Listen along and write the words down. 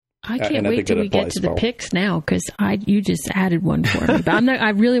I can't wait till we get to the picks now, because you just added one for me. But I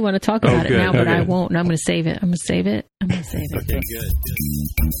really want to talk about it now, but I won't. And I'm going to save it. Okay, good.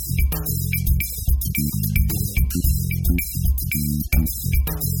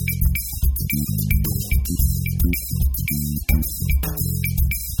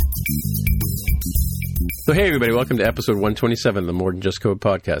 So hey everybody, welcome to episode 127 of the More Than Just Code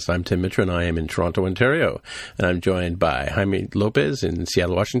podcast. I'm Tim Mitra and I am in Toronto, Ontario. And I'm joined by Jaime Lopez in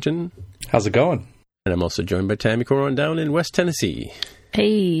Seattle, Washington. How's it going? And I'm also joined by Tammy Coron down in West Tennessee.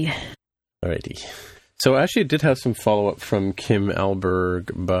 Hey. Alrighty. So I actually did have some follow-up from Kim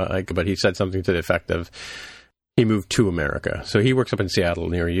Alberg, but he said something to the effect of he moved to America. So he works up in Seattle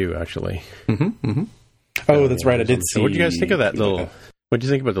near you, actually. Mm-hmm, mm-hmm. Oh, that's right. I did see. So what do you guys think of that little... What do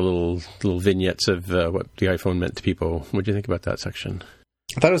you think about the little vignettes of what the iPhone meant to people? What do you think about that section?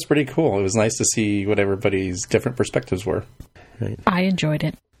 I thought it was pretty cool. It was nice to see what everybody's different perspectives were. Right. I enjoyed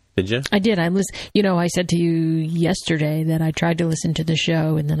it. Did you? I did. I said to you yesterday that I tried to listen to the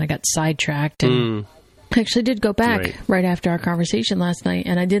show and then I got sidetracked. And I actually did go back right after our conversation last night,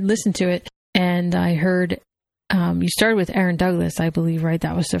 and I did listen to it. And I heard you started with Aaron Douglas, I believe, right?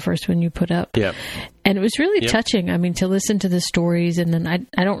 That was the first one you put up. Yeah. And it was really touching. I mean, to listen to the stories, and then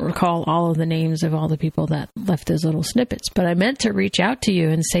I don't recall all of the names of all the people that left those little snippets, but I meant to reach out to you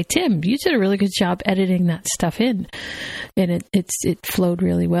and say, Tim, you did a really good job editing that stuff in. And it flowed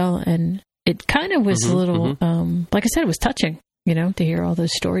really well. And it kind of was a little, like I said, it was touching, to hear all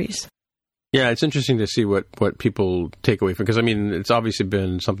those stories. Yeah, it's interesting to see what people take away from, because, I mean, it's obviously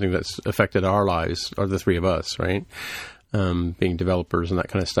been something that's affected our lives, or the three of us, right? Being developers and that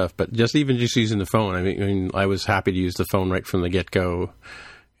kind of stuff. But just using the phone, I mean, I was happy to use the phone right from the get-go,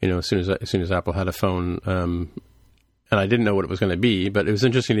 as soon as Apple had a phone. And I didn't know what it was going to be, but it was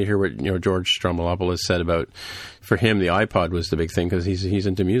interesting to hear what George Stroumboulopoulos said about, for him, the iPod was the big thing because he's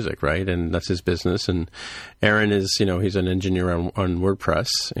into music, right? And that's his business. And Aaron is, he's an engineer on WordPress.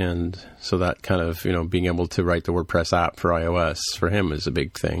 And so that kind of, being able to write the WordPress app for iOS for him is a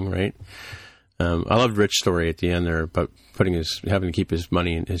big thing, right? I loved Rich's story at the end there about having to keep his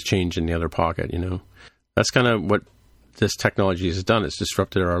money and his change in the other pocket, That's kind of what this technology has done. It's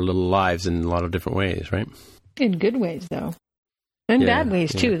disrupted our little lives in a lot of different ways, right? In good ways, though. In bad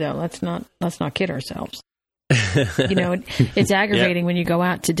ways, too, though. Let's not kid ourselves. It's aggravating when you go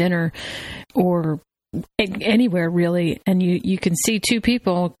out to dinner or anywhere, really, and you can see two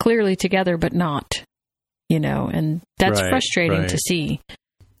people clearly together, but not, and that's frustrating to see.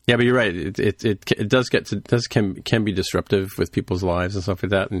 Yeah, but you're right. It can be disruptive with people's lives and stuff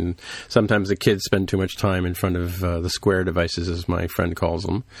like that. And sometimes the kids spend too much time in front of the Square devices, as my friend calls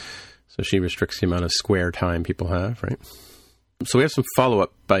them. So she restricts the amount of Square time people have, right? So we have some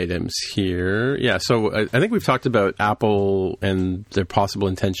follow-up items here. Yeah, so I think we've talked about Apple and their possible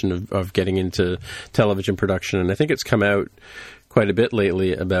intention of getting into television production. And I think it's come out quite a bit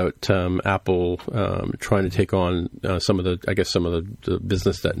lately about Apple trying to take on some of the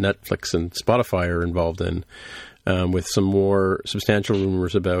business that Netflix and Spotify are involved in, with some more substantial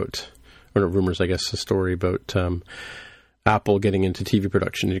rumors about, or not rumors, I guess, a story about Apple getting into TV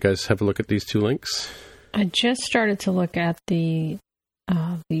production. Did you guys have a look at these two links? I just started to look at the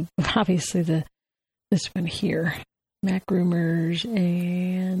this one here, Mac Rumors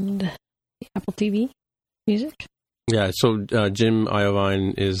and the Apple TV music. Yeah, so Jim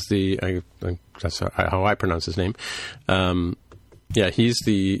Iovine is that's how I pronounce his name. Yeah, he's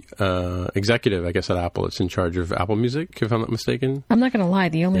the executive, I guess, at Apple. It's in charge of Apple Music, if I'm not mistaken. I'm not going to lie.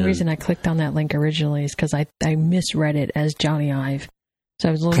 The only reason I clicked on that link originally is because I misread it as Johnny Ive. So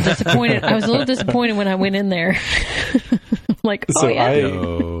I was a little disappointed. I was a little disappointed when I went in there. Like,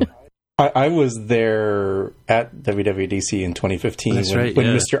 I was there at WWDC in 2015 when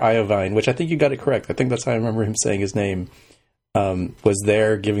Mr. Iovine, which I think you got it correct. I think that's how I remember him saying his name, was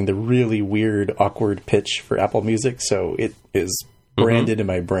there giving the really weird, awkward pitch for Apple Music. So it is branded in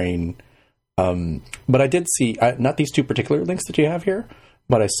my brain. But I did see, not these two particular links that you have here,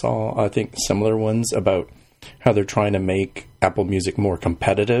 but I saw, I think, similar ones about how they're trying to make Apple Music more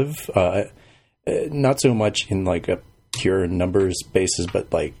competitive. Not so much in like a pure numbers basis,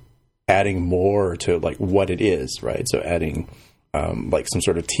 but like adding more to like what it is, right? So adding like some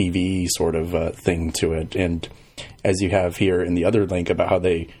sort of TV sort of thing to it. And as you have here in the other link about how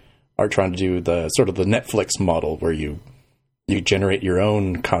they are trying to do the sort of the Netflix model where you generate your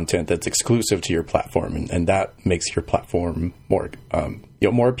own content that's exclusive to your platform, and that makes your platform more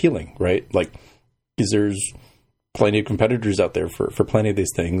more appealing, right? Like, because there's plenty of competitors out there for plenty of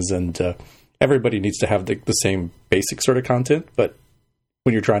these things, and everybody needs to have the same basic sort of content. But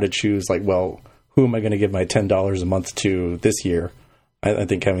when you're trying to choose, like, well, who am I going to give my $10 a month to this year? I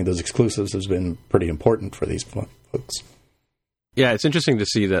think having those exclusives has been pretty important for these folks. Yeah, it's interesting to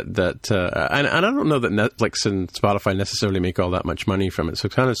see that and I don't know that Netflix and Spotify necessarily make all that much money from it. So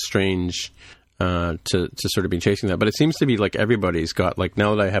it's kind of strange to sort of be chasing that. But it seems to be like everybody's got, like,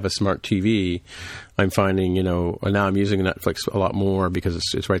 now that I have a smart TV, I'm finding, now I'm using Netflix a lot more because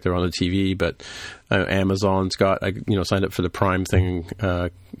it's right there on the TV. But Amazon's got, I signed up for the Prime thing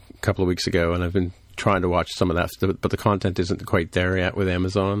a couple of weeks ago, and I've been trying to watch some of that, but the content isn't quite there yet with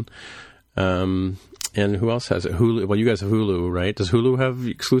Amazon. And who else has it? Hulu. Well, you guys have Hulu, right? Does Hulu have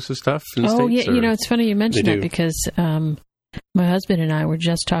exclusive stuff in the States? Oh, yeah. Or? It's funny you mentioned that because my husband and I were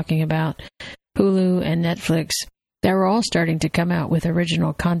just talking about Hulu and Netflix. They're all starting to come out with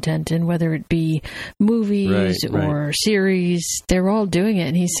original content, and whether it be movies or series, they're all doing it.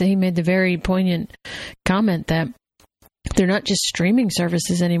 And he made the very poignant comment that they're not just streaming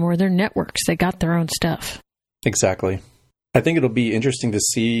services anymore. They're networks. They got their own stuff. Exactly. I think it'll be interesting to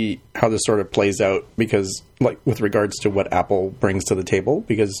see how this sort of plays out because, like, with regards to what Apple brings to the table,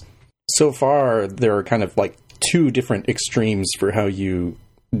 because so far there are kind of like two different extremes for how you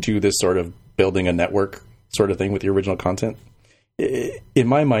do this sort of building a network sort of thing with the original content. In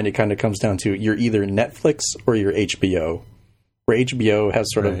my mind, it kind of comes down to you're either Netflix or you're HBO, where HBO has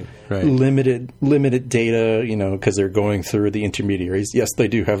sort of limited data, because they're going through the intermediaries. Yes, they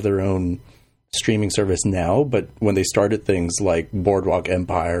do have their own streaming service now, but when they started things like Boardwalk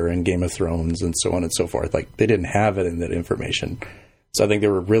Empire and Game of Thrones and so on and so forth, like, they didn't have it in that information. So I think they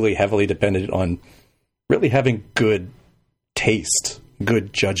were really heavily dependent on really having good taste,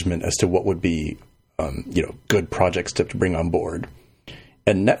 good judgment as to what would be, good projects to bring on board.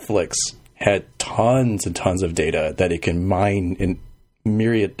 And Netflix had tons and tons of data that it can mine in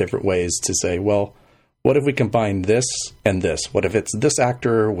myriad different ways to say, well, what if we combine this and this? What if it's this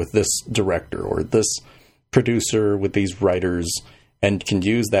actor with this director or this producer with these writers, and can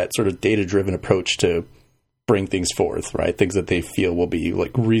use that sort of data-driven approach to bring things forth, right? Things that they feel will be,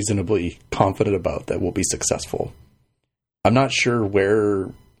 like, reasonably confident about that will be successful. I'm not sure where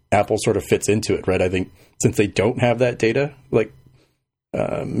Apple sort of fits into it, right? I think since they don't have that data, like,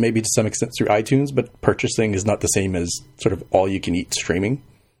 maybe to some extent through iTunes, but purchasing is not the same as sort of all-you-can-eat streaming.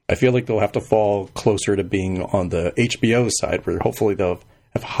 I feel like they'll have to fall closer to being on the HBO side, where hopefully they'll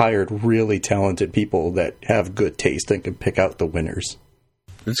have hired really talented people that have good taste and can pick out the winners.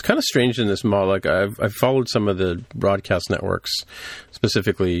 It's kind of strange in this model. Like, I've followed some of the broadcast networks,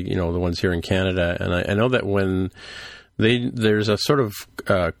 specifically, the ones here in Canada, and I know that when there's a sort of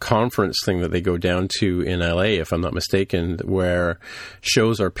conference thing that they go down to in LA, if I'm not mistaken, where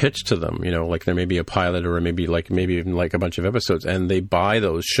shows are pitched to them, like there may be a pilot or maybe even a bunch of episodes, and they buy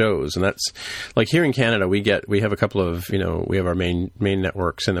those shows. And that's like here in Canada, we have a couple of, we have our main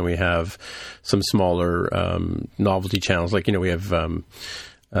networks, and then we have some smaller novelty channels. Like, we have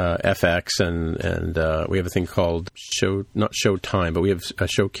FX and we have a thing called not Showtime, but we have a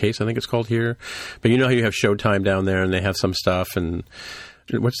Showcase, I think it's called here. But how you have Showtime down there, and they have some stuff. And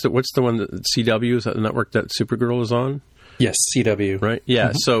what's the one that CW, is that the network that Supergirl is on? Yes, CW. Right? Yeah.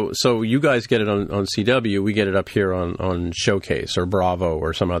 Mm-hmm. So you guys get it on CW. We get it up here on Showcase or Bravo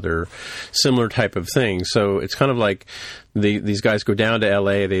or some other similar type of thing. So it's kind of like these guys go down to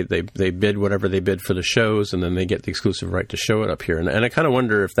LA. They bid whatever they bid for the shows, and then they get the exclusive right to show it up here. And I kind of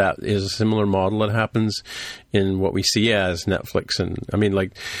wonder if that is a similar model that happens in what we see as Netflix. And I mean,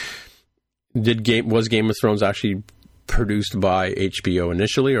 like, was Game of Thrones actually produced by HBO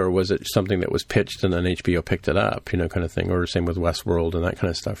initially, or was it something that was pitched and then HBO picked it up, kind of thing, or same with Westworld and that kind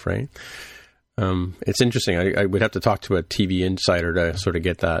of stuff, right? It's interesting. I would have to talk to a TV insider to sort of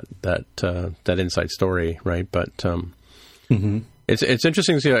get that inside story, right? But it's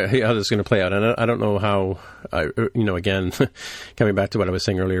interesting to see how this is going to play out. And I don't know how, again, coming back to what I was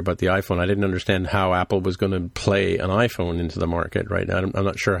saying earlier about the iPhone, I didn't understand how Apple was going to play an iPhone into the market, right? I'm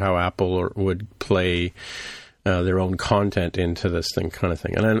not sure how Apple would play their own content into this thing, kind of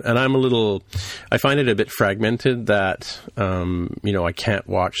thing. And I find it a bit fragmented that, I can't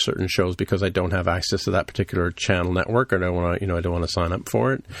watch certain shows because I don't have access to that particular channel network, or I don't want to sign up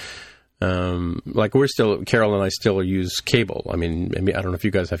for it. Like, Carol and I still use cable. I mean, I don't know if you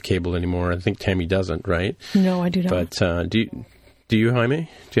guys have cable anymore. I think Tammy doesn't, right? No, I do not. But, do you, Jaime?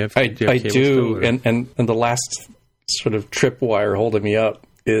 Do you have I cable do. Still, and the last sort of tripwire holding me up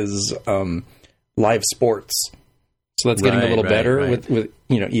is, live sports. So that's getting a little better with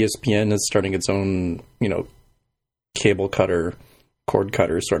ESPN is starting its own, cable cutter, cord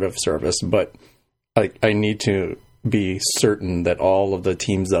cutter sort of service. But I need to be certain that all of the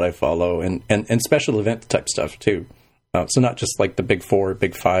teams that I follow and special event type stuff too. So not just like the big four,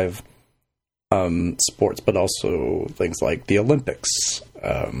 big five sports, but also things like the Olympics,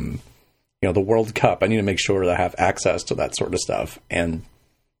 the World Cup. I need to make sure that I have access to that sort of stuff. And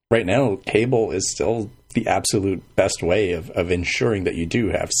right now, cable is still the absolute best way of ensuring that you do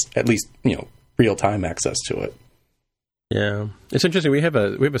have at least, real-time access to it. Yeah, it's interesting. We have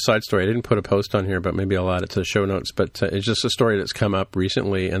a side story. I didn't put a post on here, but maybe I'll add it to the show notes. But it's just a story that's come up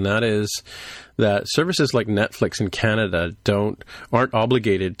recently, and that is that services like Netflix in Canada aren't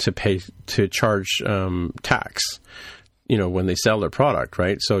obligated to charge tax, when they sell their product,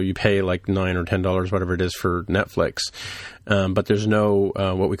 right? So you pay like $9 or $10, whatever it is, for Netflix, but there's no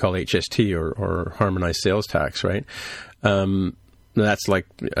what we call HST or harmonized sales tax, right? That's like,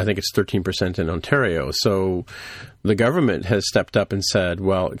 I think it's 13% in Ontario. So the government has stepped up and said,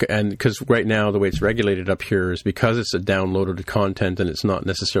 well, and because right now the way it's regulated up here is because it's a downloaded content and it's not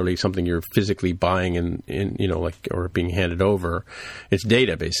necessarily something you're physically buying or being handed over. It's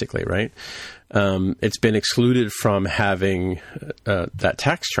data, basically, right? It's been excluded from having that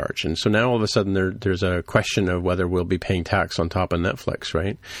tax charge. And so now all of a sudden there's a question of whether we'll be paying tax on top of Netflix,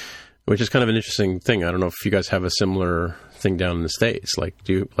 right? Which is kind of an interesting thing. I don't know if you guys have a similar thing down in the States.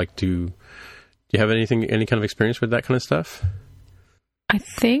 Do you have any kind of experience with that kind of stuff? I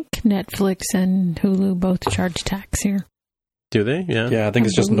think Netflix and Hulu both charge tax here. Do they? Yeah. Yeah, I think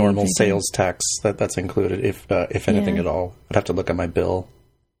it's just normal sales tax that's included, if anything at all. I'd have to look at my bill.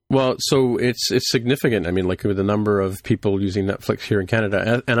 Well, so it's significant. I mean, like with the number of people using Netflix here in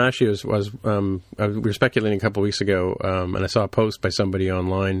Canada, and actually we were speculating a couple of weeks ago, and I saw a post by somebody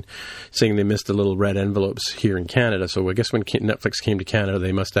online saying they missed the little red envelopes here in Canada. So I guess when Netflix came to Canada,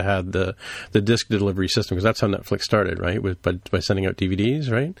 they must have had the disc delivery system, because that's how Netflix started, right? By sending out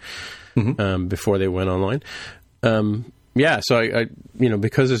DVDs, right? Mm-hmm. Before they went online. Yeah, so I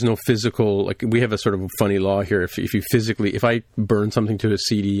because there's no physical, like we have a sort of funny law here. If I burn something to a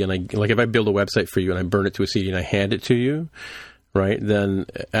CD and if I build a website for you and I burn it to a CD and I hand it to you, right? Then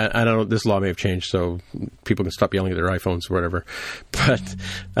I don't know. This law may have changed, so people can stop yelling at their iPhones or whatever. But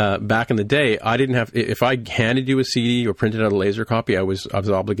back in the day, I didn't have. If I handed you a CD or printed out a laser copy, I was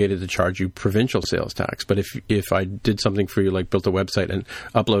obligated to charge you provincial sales tax. But if I did something for you, like built a website and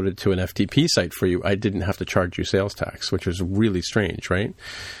uploaded to an FTP site for you, I didn't have to charge you sales tax, which was really strange, right?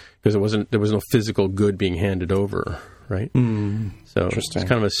 Because there was no physical good being handed over, right? So it's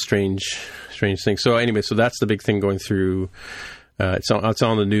kind of a strange thing. So anyway, so that's the big thing going through. It's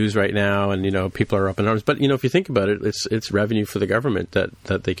on the news right now, and people are up in arms. But if you think about it, it's revenue for the government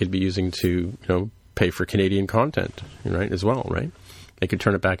that they could be using to pay for Canadian content, right? As well, right? They could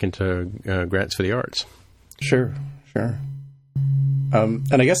turn it back into grants for the arts. Sure.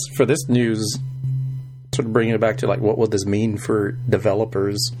 And I guess for this news, sort of bringing it back to like what will this mean for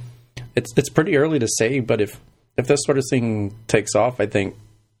developers? It's pretty early to say, but if this sort of thing takes off, I think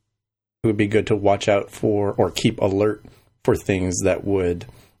it would be good to watch out for or keep alert for things that would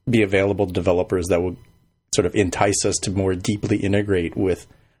be available to developers that would sort of entice us to more deeply integrate with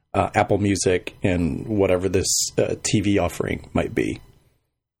Apple Music and whatever this TV offering might be.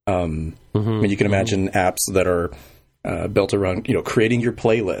 I mean, you can imagine apps that are built around, creating your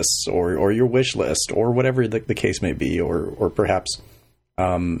playlists or your wish list or whatever the case may be, or perhaps,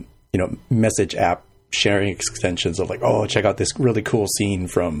 message app sharing extensions of like, oh, check out this really cool scene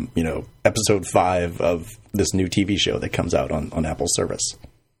from, episode 5 of this new TV show that comes out on Apple's service.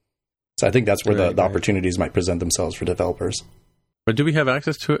 So I think that's where the opportunities might present themselves for developers. But do we have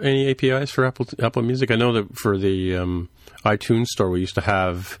access to any APIs for Apple Music? I know that for the iTunes store, we used to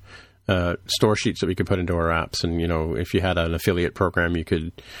have store sheets that we could put into our apps. And, if you had an affiliate program, you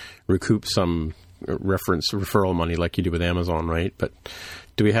could recoup some referral money like you do with Amazon, right? But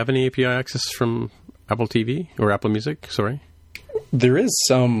do we have any API access from Apple TV or Apple Music? Sorry. There is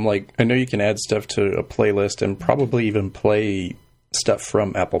some, I know you can add stuff to a playlist and probably even play stuff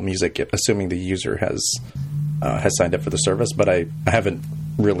from Apple Music, assuming the user has signed up for the service, but I haven't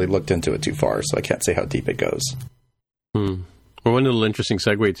really looked into it too far, so I can't say how deep it goes. Well, one little interesting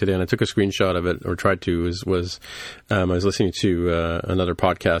segue today, and I took a screenshot of it, or tried to, was I was listening to another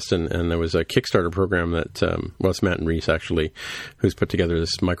podcast, and there was a Kickstarter program that, it's Matt and Reese, actually, who's put together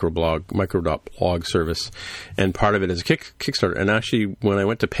this micro.blog service, and part of it is a Kickstarter, and actually, when I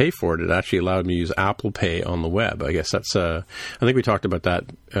went to pay for it, it actually allowed me to use Apple Pay on the web. I guess that's, I think we talked about that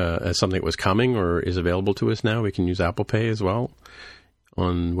as something that was coming or is available to us now. We can use Apple Pay as well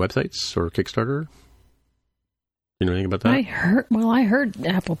on websites or Kickstarter. You know anything about that? I heard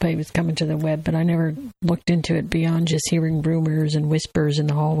Apple Pay was coming to the web, but I never looked into it beyond just hearing rumors and whispers in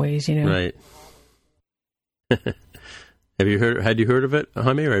the hallways, Right. Had you heard of it,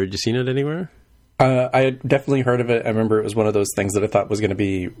 Jaime, or had you seen it anywhere? I had definitely heard of it. I remember it was one of those things that I thought was going to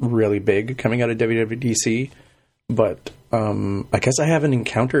be really big coming out of WWDC, but I guess I haven't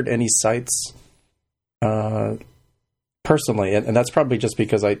encountered any sites personally, and that's probably just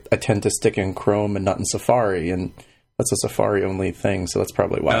because I tend to stick in Chrome and not in Safari, and that's a Safari-only thing, so that's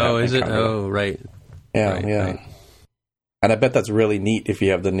probably why. Oh, is it? Oh, right. Yeah, right, yeah. Right. And I bet that's really neat if you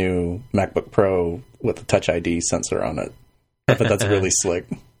have the new MacBook Pro with the Touch ID sensor on it. I bet that's really slick.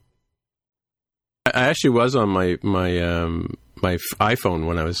 I actually was on my iPhone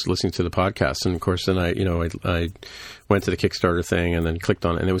when I was listening to the podcast, and of course, then I went to the Kickstarter thing and then clicked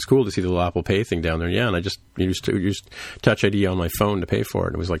on it, and it was cool to see the little Apple Pay thing down there. Yeah, and I just used Touch ID on my phone to pay for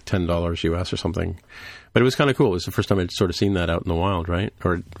it. It was like $10 US or something, but it was kind of cool. It was the first time I'd sort of seen that out in the wild, right?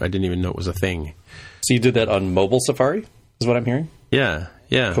 Or I didn't even know it was a thing. So you did that on mobile Safari, is what I'm hearing? Yeah,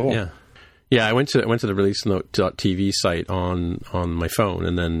 cool. Yeah. I went to the ReleaseNote.tv site on my phone,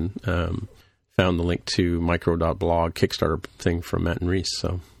 and then found the link to micro.blog Kickstarter thing from Matt and Reese.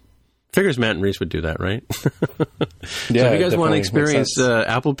 So figures Matt and Reese would do that, right? Yeah, so if you guys want to experience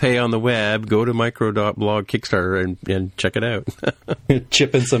Apple Pay on the web, go to micro.blog Kickstarter and check it out.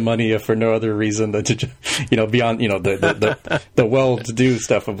 Chip in some money for no other reason than to, beyond, the well-to-do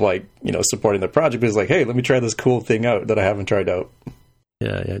stuff of like, supporting the project. It's like, hey, let me try this cool thing out that I haven't tried out.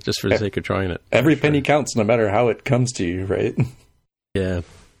 Yeah, just for the sake of trying it. Every penny counts, no matter how it comes to you, right? Yeah.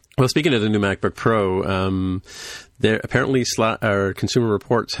 Well, speaking of the new MacBook Pro, there apparently Consumer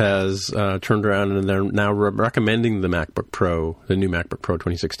Reports has turned around and they're now recommending the MacBook Pro, the new MacBook Pro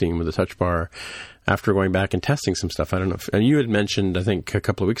 2016 with the Touch Bar, after going back and testing some stuff. I don't know. And you had mentioned, I think, a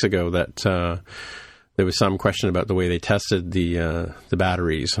couple of weeks ago that there was some question about the way they tested the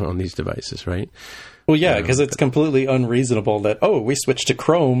batteries on these devices, right? Well, yeah, because it's completely unreasonable that, we switched to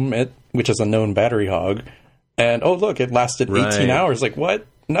Chrome, which is a known battery hog, and, look, it lasted 18 hours. Like, what?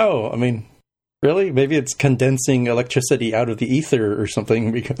 No, I mean, really? Maybe it's condensing electricity out of the ether or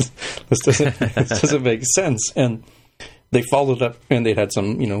something, because this doesn't make sense. And they followed up, and they'd had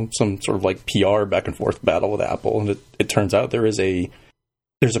some sort of like PR back and forth battle with Apple, and it turns out there's a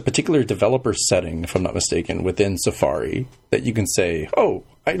particular developer setting, if I'm not mistaken, within Safari that you can say,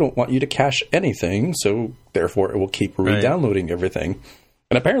 I don't want you to cache anything, so therefore it will keep re-downloading everything.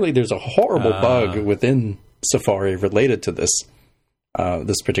 And apparently there's a horrible bug within Safari related to this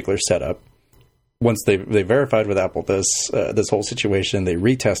particular setup. Once they verified with Apple this whole situation, they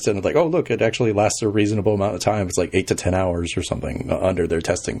retested and like, look, it actually lasts a reasonable amount of time. It's like 8 to 10 hours or something under their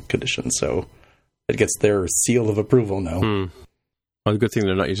testing conditions. So it gets their seal of approval now. Well, the good thing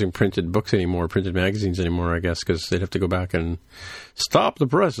they're not using printed books anymore, printed magazines anymore, I guess, because they'd have to go back and stop the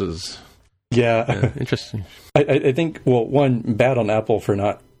presses. Yeah. Interesting. I think, one, bad on Apple for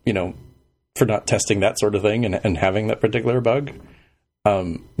not testing that sort of thing and having that particular bug.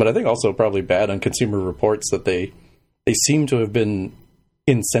 But I think also probably bad on Consumer Reports that they seem to have been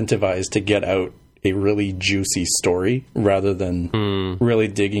incentivized to get out a really juicy story rather than really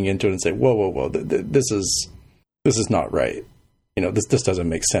digging into it and say, whoa, this is not right. This doesn't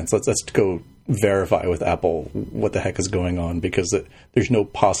make sense. Let's go verify with Apple what the heck is going on, because there's no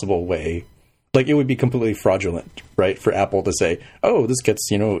possible way. Like, it would be completely fraudulent, right, for Apple to say, this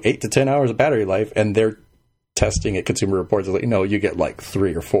gets 8 to 10 hours of battery life, and they're testing at Consumer Reports, like, no, you get like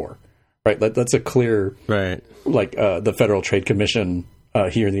 3 or 4, right? That's a clear, right? Like the Federal Trade Commission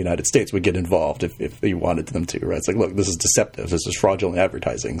here in the United States would get involved if you wanted them to, right? It's like, look, this is deceptive. This is fraudulent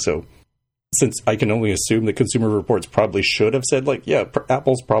advertising. So since I can only assume that Consumer Reports probably should have said, like, yeah,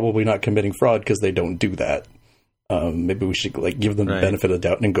 Apple's probably not committing fraud because they don't do that. Maybe we should give them the benefit of the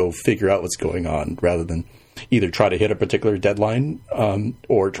doubt and go figure out what's going on, rather than either try to hit a particular deadline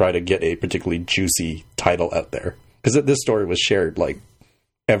or try to get a particularly juicy title out there. Because this story was shared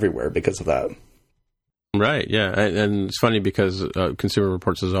everywhere because of that. Right, yeah. And it's funny because Consumer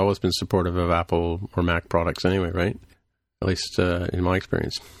Reports has always been supportive of Apple or Mac products anyway, right? At least in my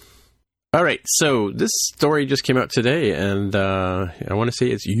experience. All right, so this story just came out today, and I want to say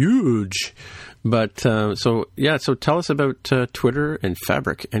it's huge. But so tell us about Twitter and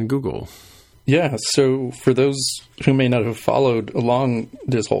Fabric and Google. Yeah, so for those who may not have followed along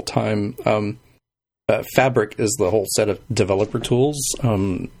this whole time, Fabric is the whole set of developer tools.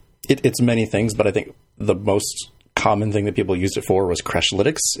 It's many things, but I think the most common thing that people used it for was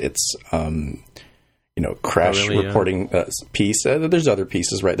Crashlytics. It's crash reporting piece. There's other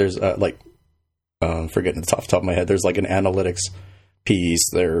pieces, right? There's forgetting the top of my head. There's like an analytics piece.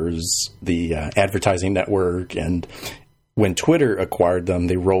 There's the advertising network, and when Twitter acquired them,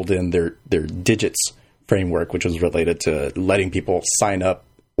 they rolled in their digits framework, which was related to letting people sign up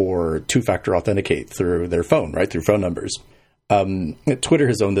or two-factor authenticate through their phone, right, through phone numbers. Twitter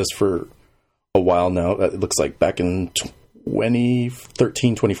has owned this for a while now. It looks like back in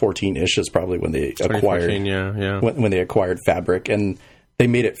 2013, 2014-ish is probably when they acquired when they acquired Fabric, and they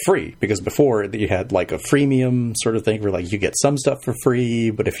made it free, because before you had like a freemium sort of thing where like you get some stuff for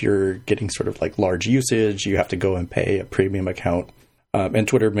free, but if you're getting sort of like large usage, you have to go and pay a premium account. And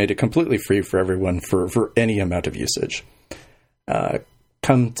Twitter made it completely free for everyone for any amount of usage.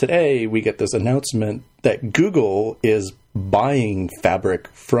 Come today, we get this announcement that Google is buying Fabric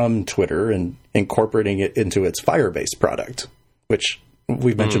from Twitter and incorporating it into its Firebase product, which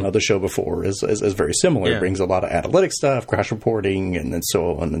we've mentioned on the show before is very similar. It brings a lot of analytic stuff, crash reporting, and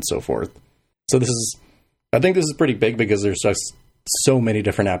so on and so forth. So I think this is pretty big because there's just so many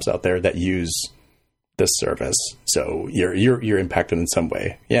different apps out there that use this service. So you're impacted in some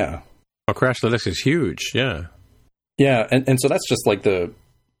way. Yeah. Oh, Crashlytics is huge. Yeah. Yeah, and so that's just like the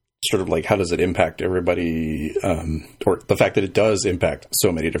sort of like how does it impact everybody, or the fact that it does impact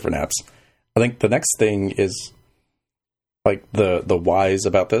so many different apps. I think the next thing is like the whys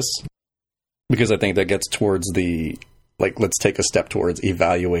about this, because I think that gets towards the like let's take a step towards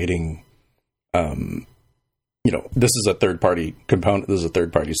evaluating. This is a third party component. This is a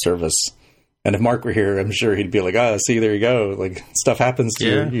third party service. And if Mark were here, I'm sure he'd be like, see, there you go. Like stuff happens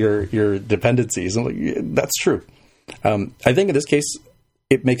to your dependencies. I'm like, yeah, that's true. I think in this case,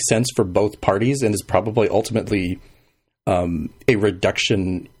 it makes sense for both parties and is probably ultimately a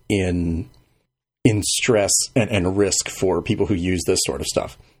reduction in stress and risk for people who use this sort of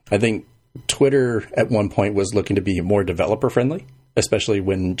stuff. I think Twitter at one point was looking to be more developer friendly, especially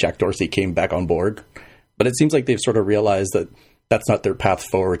when Jack Dorsey came back on board. But it seems like they've sort of realized that that's not their path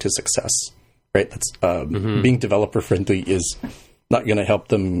forward to success, right? That's being developer friendly is not going to help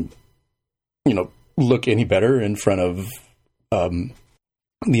them, look any better in front of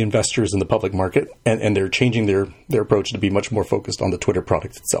the investors in the public market, and they're changing their approach to be much more focused on the Twitter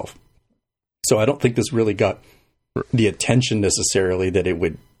product itself. So I don't think this really got the attention necessarily that it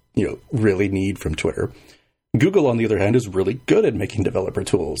would, really need from Twitter. Google, on the other hand, is really good at making developer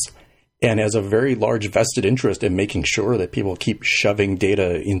tools and has a very large vested interest in making sure that people keep shoving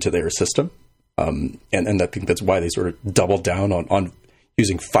data into their system. And I think that's why they sort of doubled down on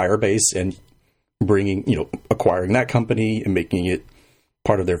using Firebase and bringing, acquiring that company and making it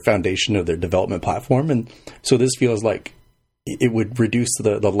part of their foundation of their development platform. And so this feels like it would reduce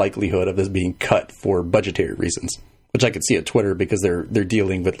the likelihood of this being cut for budgetary reasons, which I could see at Twitter because they're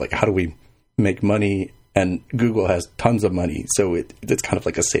dealing with like, how do we make money? And Google has tons of money. So it's kind of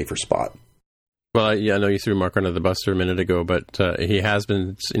like a safer spot. Well, I know you threw Mark under the bus there a minute ago, but he has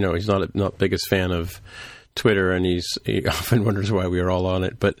been, he's not the biggest fan of Twitter, and he often wonders why we are all on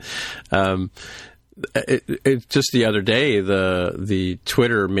it. But just the other day, the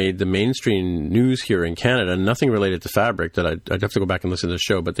Twitter made the mainstream news here in Canada, nothing related to Fabric. That I'd have to go back and listen to the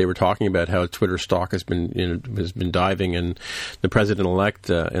show, but they were talking about how Twitter stock has been diving, and the president-elect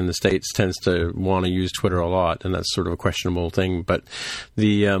in the States tends to want to use Twitter a lot, and that's sort of a questionable thing. But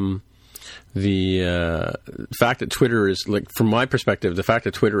the fact that Twitter is, like, from my perspective, the fact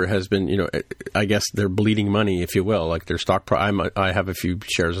that Twitter has been, I guess they're bleeding money, if you will, like their stock. I have a few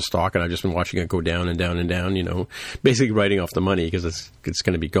shares of stock, and I've just been watching it go down and down and down. Basically writing off the money because it's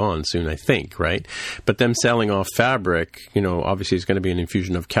going to be gone soon, I think, right? But them selling off Fabric, obviously it's going to be an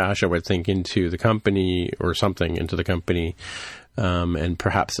infusion of cash, I would think, into the company or something into the company. And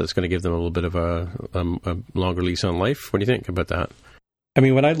perhaps that's going to give them a little bit of a longer lease on life. What do you think about that? I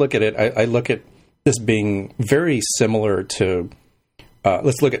mean, when I look at it, I look at this being very similar to,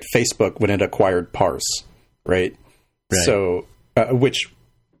 let's look at Facebook when it acquired Parse, right? So, which,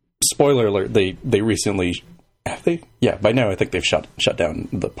 spoiler alert, they recently, by now I think they've shut down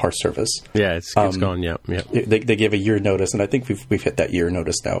the Parse service. Yeah, it's gone, yeah. They gave a year notice, and I think we've hit that year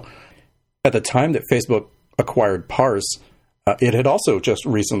notice now. At the time that Facebook acquired Parse, it had also just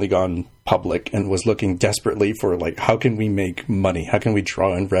recently gone public and was looking desperately for, like, how can we make money? How can we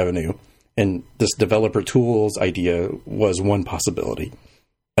draw in revenue? And this developer tools idea was one possibility.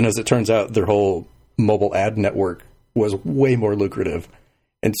 And as it turns out, their whole mobile ad network was way more lucrative.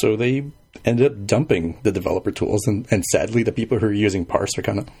 And so they ended up dumping the developer tools. And sadly, the people who are using Parse are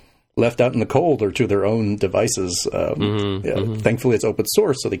kind of left out in the cold or to their own devices. Thankfully, it's open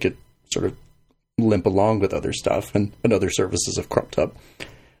source, so they could sort of limp along with other stuff, and other services have cropped up.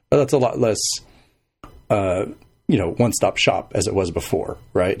 But that's a lot less, one-stop shop as it was before,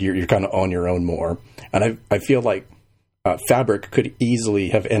 right? You're kind of on your own more. And I feel like Fabric could easily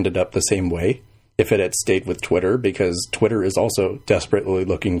have ended up the same way if it had stayed with Twitter, because Twitter is also desperately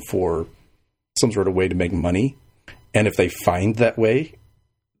looking for some sort of way to make money. And if they find that way,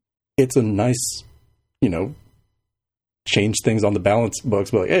 it's a nice, change things on the balance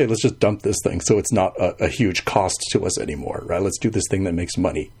books, but like, hey, let's just dump this thing so it's not a huge cost to us anymore, right? Let's do this thing that makes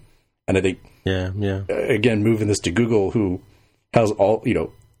money. And I think, again, moving this to Google, who has all,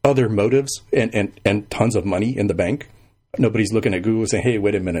 other motives and tons of money in the bank. Nobody's looking at Google saying, hey,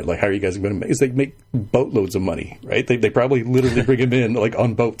 wait a minute, like, how are you guys going to make? They make boatloads of money, right? They probably literally bring them in like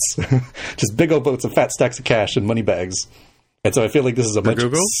on boats, just big old boats of fat stacks of cash and money bags. And so I feel like this is a much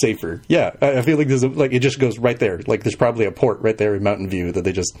safer. Yeah, I feel like this is it just goes right there. Like there's probably a port right there in Mountain View that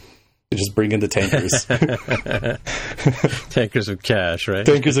they just bring in the tankers. Tankers of cash, right?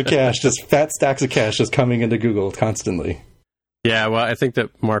 Tankers of cash, just fat stacks of cash just coming into Google constantly. Yeah, well, I think that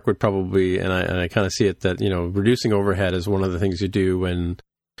Mark would probably, and I kind of see it that, reducing overhead is one of the things you do when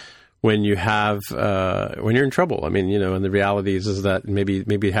you have when you're in trouble. I mean, and the reality is that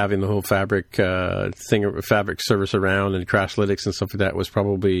maybe having the whole Fabric Fabric service around and Crashlytics and stuff like that was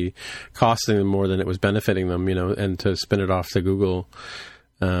probably costing them more than it was benefiting them. And to spin it off to Google,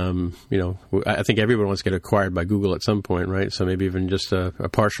 I think everyone wants to get acquired by Google at some point, right? So maybe even just a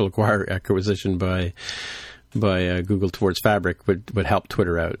partial acquisition by Google towards Fabric would help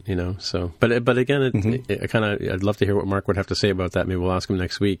Twitter out, So, but again, I'd love to hear what Mark would have to say about that. Maybe we'll ask him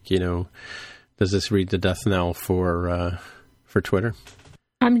next week. Does this read the death knell for Twitter?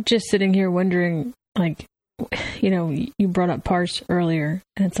 I'm just sitting here wondering, like, you brought up parse earlier,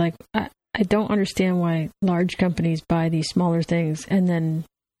 and it's like I don't understand why large companies buy these smaller things and then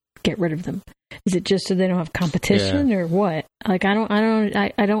get rid of them. Is it just so they don't have competition or what? Like, I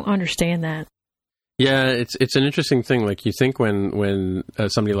don't understand that. Yeah, it's an interesting thing. Like, you think when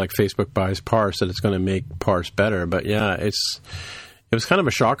somebody like Facebook buys Parse that it's going to make Parse better, but yeah, it was kind of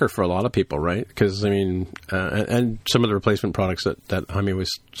a shocker for a lot of people, right? Because and some of the replacement products that Jaime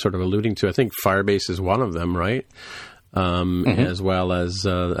was sort of alluding to, I think Firebase is one of them, right? As well as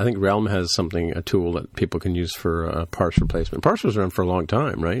I think Realm has a tool that people can use for Parse replacement. Parse was around for a long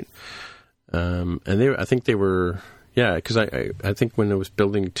time, right? And I think they were, because I think when it was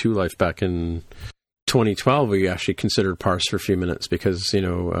building 2Life back in 2012, we actually considered Parse for a few minutes because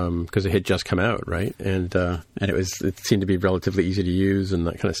it had just come out, right? And it seemed to be relatively easy to use and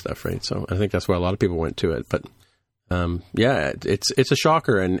that kind of stuff, right? So I think that's why a lot of people went to it. But it's a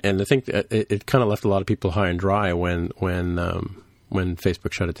shocker, and I think it kind of left a lot of people high and dry when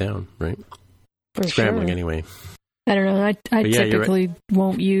Facebook shut it down, right? For Scrambling sure. Anyway. I don't know. I typically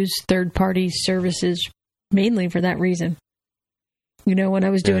won't use third-party services mainly for that reason. When I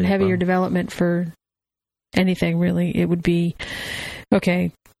was doing heavier development for anything, really, it would be,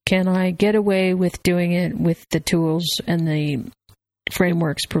 okay, can I get away with doing it with the tools and the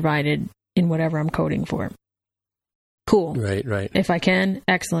frameworks provided in whatever I'm coding for? Cool. Right. If I can,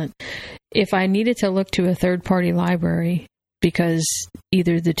 excellent. If I needed to look to a third-party library because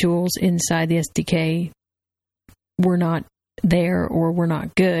either the tools inside the SDK were not there or were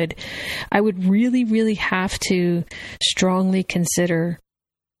not good, I would really, really have to strongly consider,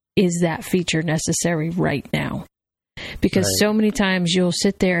 is that feature necessary right now? Because so many times you'll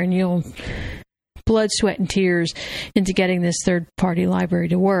sit there and you'll blood, sweat, and tears into getting this third-party library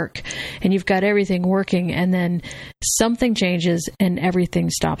to work, and you've got everything working, and then something changes and everything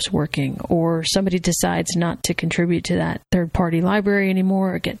stops working, or somebody decides not to contribute to that third-party library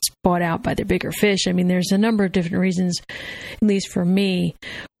anymore, or gets bought out by the bigger fish. I mean, there's a number of different reasons, at least for me,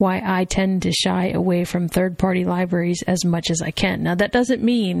 why I tend to shy away from third-party libraries as much as I can. Now, that doesn't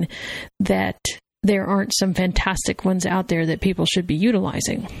mean that there aren't some fantastic ones out there that people should be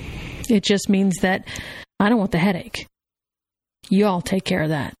utilizing. It just means that I don't want the headache. You all take care of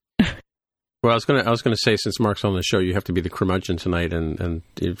that. Well, I was going to say, since Mark's on the show, you have to be the curmudgeon tonight, and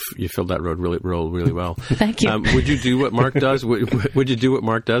you filled that role really well. Thank you. Would you do what Mark does? Would you do what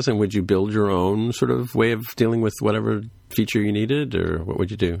Mark does, and would you build your own sort of way of dealing with whatever feature you needed, or what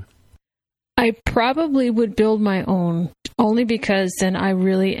would you do? I probably would build my own, only because then I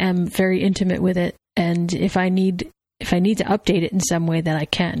really am very intimate with it, and if I need to update it in some way, that I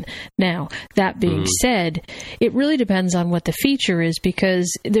can. Now, that being said, it really depends on what the feature is,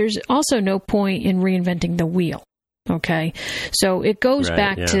 because there's also no point in reinventing the wheel. Okay? So it goes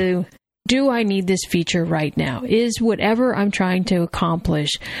back to, do I need this feature right now? Is whatever I'm trying to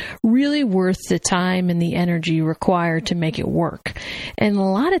accomplish really worth the time and the energy required to make it work? And a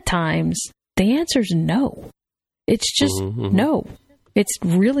lot of times, the answer is no. It's just no. It's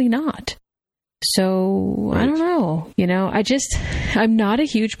really not. So, I don't know. I'm not a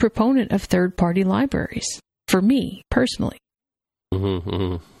huge proponent of third-party libraries, for me, personally.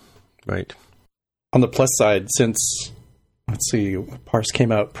 Right. On the plus side, since, Parse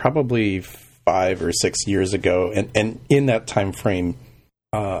came out probably 5 or 6 years ago, and in that time frame,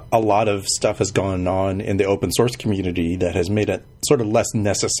 a lot of stuff has gone on in the open source community that has made it sort of less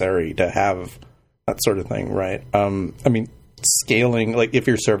necessary to have that sort of thing, right? I mean, scaling, like if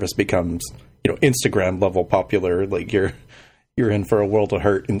your service becomes, Instagram level popular, like you're in for a world of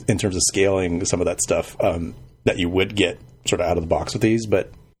hurt in terms of scaling some of that stuff that you would get sort of out of the box with these.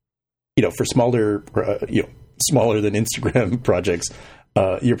 But, for smaller, smaller than Instagram projects,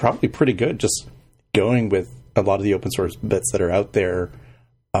 you're probably pretty good just going with a lot of the open source bits that are out there.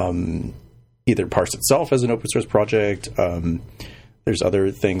 Either Parse itself as an open source project. There's other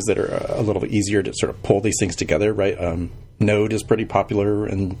things that are a little bit easier to sort of pull these things together, right? Node is pretty popular,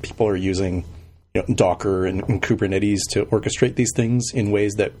 and people are using Docker and Kubernetes to orchestrate these things in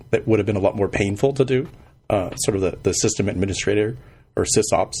ways that would have been a lot more painful to do. Sort of the system administrator or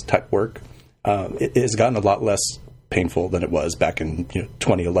sysops type work. It has gotten a lot less painful than it was back in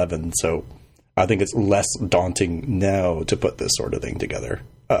 2011. So I think it's less daunting now to put this sort of thing together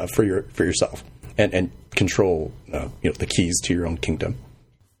for yourself and control the keys to your own kingdom.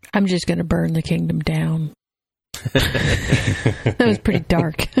 I'm just going to burn the kingdom down. That was pretty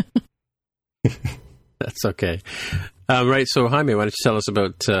dark. That's okay. Right. So Jaime, why don't you tell us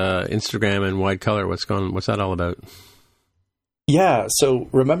about Instagram and wide color? What's that all about? Yeah. So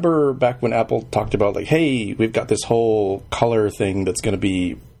remember back when Apple talked about like, hey, we've got this whole color thing that's going to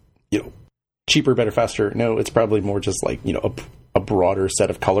be, cheaper, better, faster. No, it's probably more just like, a broader set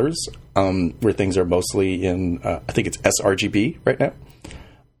of colors where things are mostly in, I think it's sRGB right now.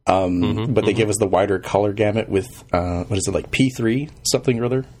 But they give us the wider color gamut with, what is it, like P3, something or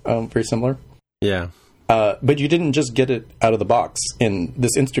other, very similar. Yeah. But you didn't just get it out of the box. And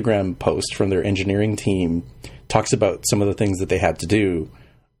this Instagram post from their engineering team talks about some of the things that they had to do,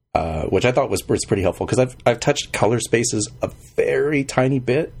 which I thought was pretty helpful, because I've touched color spaces a very tiny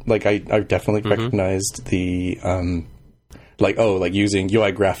bit. Like I definitely recognized the like using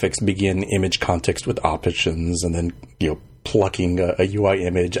UI graphics begin image context with options, and then plucking a UI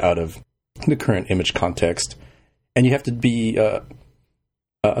image out of the current image context. And you have to be a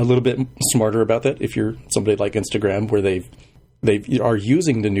little bit smarter about that if you're somebody like Instagram, where they are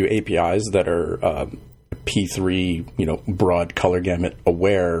using the new APIs that are P3, broad color gamut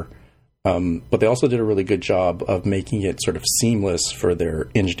aware. But they also did a really good job of making it sort of seamless for their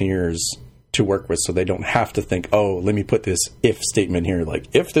engineers to work with, so they don't have to think, oh, let me put this if statement here, like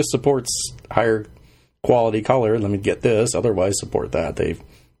if this supports higher quality color, let me get this, otherwise support that. They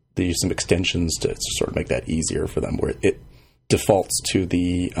use some extensions to sort of make that easier for them, where it defaults to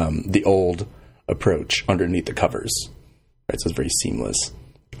the old approach underneath the covers, right? So it's very seamless.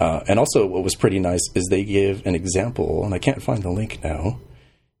 And also what was pretty nice is they give an example, and I can't find the link now.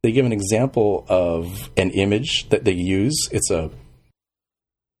 They give an example of an image that they use. It's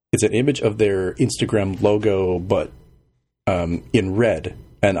an image of their Instagram logo, but in red.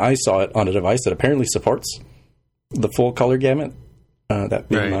 And I saw it on a device that apparently supports the full color gamut, that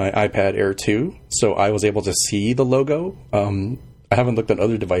being my iPad Air 2. So I was able to see the logo. I haven't looked at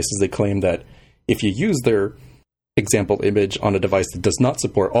other devices. They claim that if you use their example image on a device that does not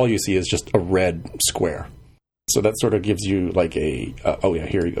support, all you see is just a red square. So that sort of gives you like a,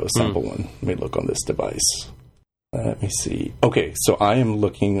 here you go, sample one. Let me look on this device. Let me see. Okay, so I am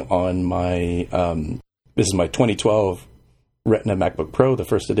looking on my, this is my 2012 Retina MacBook Pro, the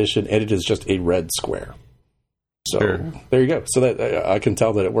first edition, and it is just a red square. So There you go. So that I can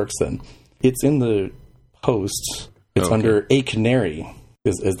tell that it works then. It's in the post. It's under A Canary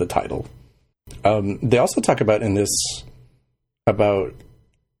is the title. They also talk about in this, about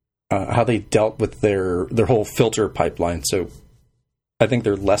how they dealt with their whole filter pipeline. So I think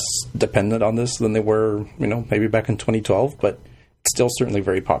they're less dependent on this than they were, maybe back in 2012, but it's still certainly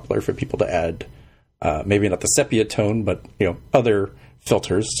very popular for people to add, maybe not the sepia tone, but, other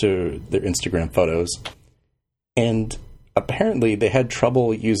filters to their Instagram photos. And apparently they had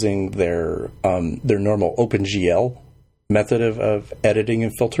trouble using their normal OpenGL method of editing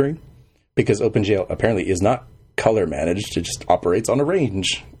and filtering, because OpenGL apparently is not color managed. It just operates on a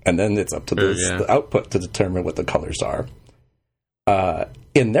range, and then it's up to the output to determine what the colors are.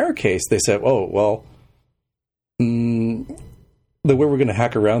 In their case, they said, the way we're going to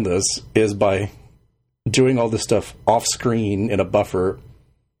hack around this is by doing all this stuff off screen in a buffer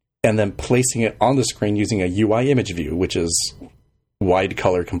and then placing it on the screen using a UI image view, which is wide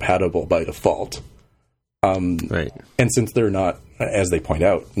color compatible by default. Right. And since they're not, as they point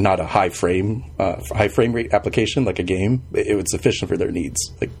out, not a high frame rate application like a game, it was sufficient for their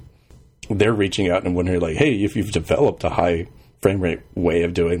needs. Like, they're reaching out and wondering, like, hey, if you've developed a high frame rate way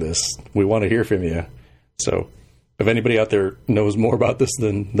of doing this, we want to hear from you. So if anybody out there knows more about this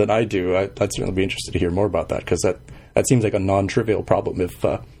than I do, I'd certainly be interested to hear more about that, because that seems like a non-trivial problem if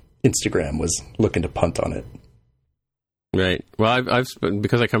Instagram was looking to punt on it. Right. Well, I've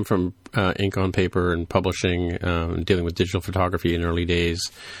because I come from ink on paper and publishing, dealing with digital photography in early days,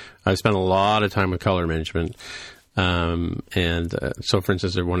 I've spent a lot of time with color management. So, for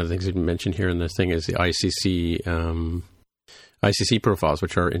instance, one of the things you mentioned here in this thing is the ICC profiles,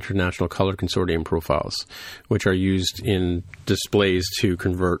 which are International Color Consortium profiles, which are used in displays to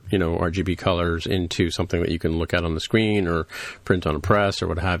convert, RGB colors into something that you can look at on the screen or print on a press or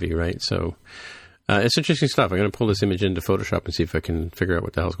what have you, right? So it's interesting stuff. I'm going to pull this image into Photoshop and see if I can figure out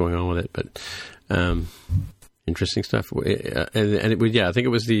what the hell's going on with it. But interesting stuff. I think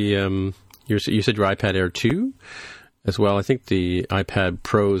it was the you said your iPad Air 2 as well. I think the iPad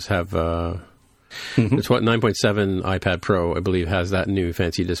Pros have it's 9.7 iPad Pro, I believe, has that new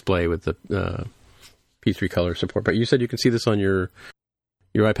fancy display with the P3 color support. But you said you can see this on your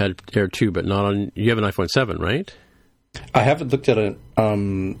iPad Air 2, but not on. You have an iPhone 7, right? I haven't looked at it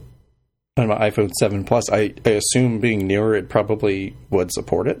on my iPhone 7 Plus. I assume being newer, it probably would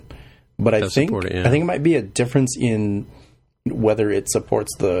support it. But I think it might be a difference in whether it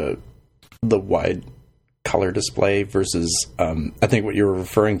supports the wide color display versus I think what you were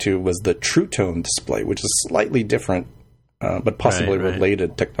referring to was the True Tone display, which is slightly different but possibly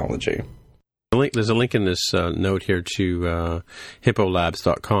related technology. There's a link in this note here to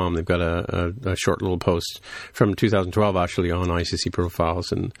hippolabs.com. They've got a short little post from 2012 actually on ICC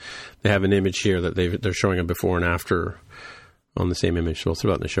profiles, and they have an image here that they're showing a before and after on the same image. So we'll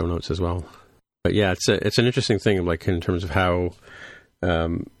throw that in the show notes as well. But yeah, it's an interesting thing, like in terms of how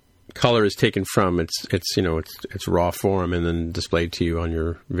color is taken from its raw form and then displayed to you on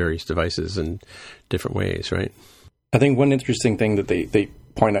your various devices in different ways, right? I think one interesting thing that they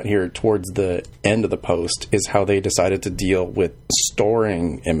point out here towards the end of the post is how they decided to deal with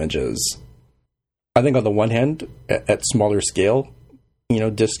storing images. I think on the one hand, at smaller scale,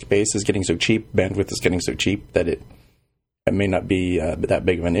 disk space is getting so cheap, bandwidth is getting so cheap that it may not be that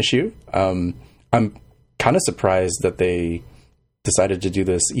big of an issue. I'm kind of surprised that they decided to do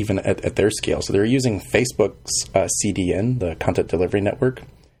this even at their scale. So they're using Facebook's CDN, the Content Delivery Network,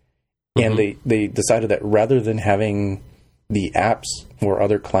 and they decided that rather than having the apps or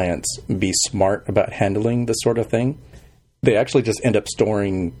other clients be smart about handling this sort of thing, they actually just end up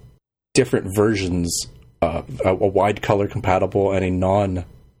storing different versions of a wide color compatible and a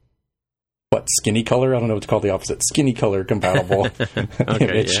skinny color? I don't know what to call the opposite. Skinny color compatible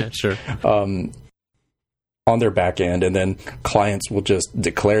image. Yeah, sure. On their back end, and then clients will just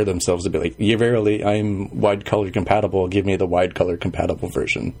declare themselves to be like, yeah, verily, I'm wide color compatible. Give me the wide color compatible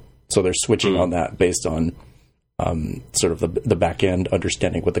version. So they're switching on that based on sort of the back end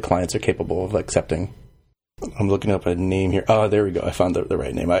understanding what the clients are capable of accepting. I'm looking up a name here. Oh, there we go. I found the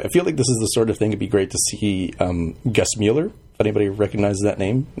right name. I feel like this is the sort of thing it'd be great to see Gus Mueller, if anybody recognizes that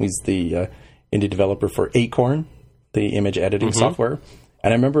name. He's the indie developer for Acorn, the image editing software.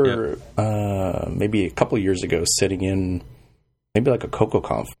 And I remember maybe a couple of years ago sitting in maybe like a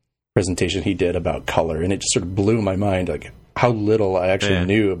CocoaConf presentation he did about color, and it just sort of blew my mind, like how little I actually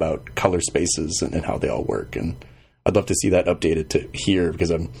knew about color spaces and how they all work. And I'd love to see that updated to here,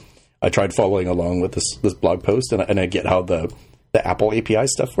 because I tried following along with this blog post, and I get how the Apple API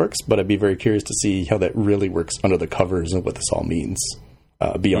stuff works, but I'd be very curious to see how that really works under the covers and what this all means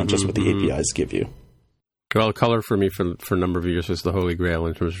beyond just what the APIs give you. Well, color for me for a number of years was the holy grail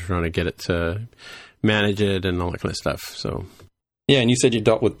in terms of trying to get it to manage it and all that kind of stuff. So, yeah, and you said you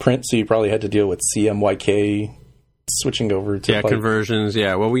dealt with print, so you probably had to deal with CMYK switching over to conversions.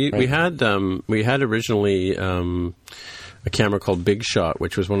 Yeah, well, we had originally a camera called Big Shot,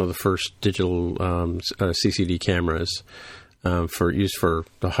 which was one of the first digital CCD cameras used for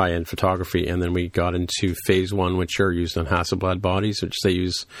the high-end photography, and then we got into Phase 1, which are used on Hasselblad bodies, which they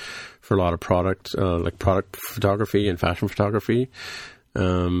use for a lot of product photography and fashion photography.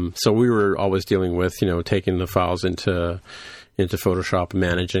 So we were always dealing with, taking the files into Photoshop,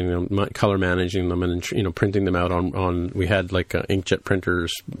 managing them, color managing them, and printing them out on. We had like inkjet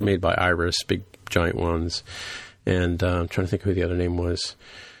printers made by Iris, big giant ones, and I'm trying to think who the other name was.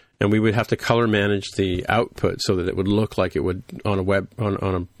 And we would have to color manage the output so that it would look like it would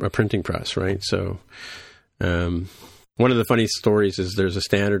on a printing press, right? So, one of the funny stories is there's a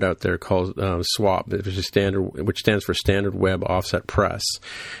standard out there called SWAP, which stands for Standard Web Offset Press,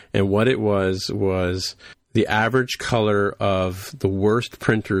 and what it was the average color of the worst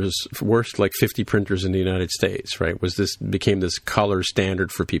 50 printers in the United States, right? Became this color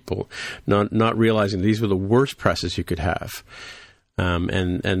standard for people, not realizing these were the worst presses you could have. So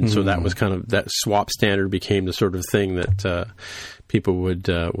that was kind of, that SWAP standard became the sort of thing that people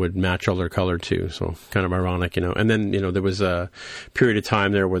would match all their color to. So kind of ironic, And then, there was a period of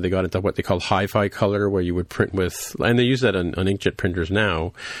time there where they got into what they call hi-fi color, where you would print with, and they use that on inkjet printers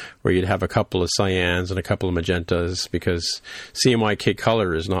now, where you'd have a couple of cyans and a couple of magentas, because CMYK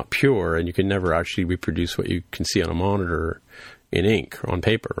color is not pure, and you can never actually reproduce what you can see on a monitor in ink or on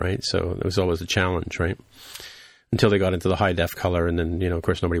paper, right? So it was always a challenge, right? Until they got into the high def color, and then of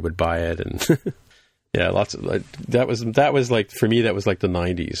course nobody would buy it, and yeah, lots of that was like, for me, that was like the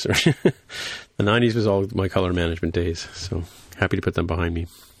 90s. The 90s was all my color management days. So happy to put them behind me.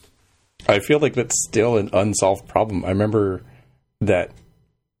 I feel like that's still an unsolved problem. I remember that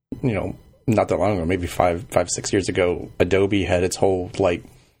not that long ago, maybe 5-6 years ago, Adobe had its whole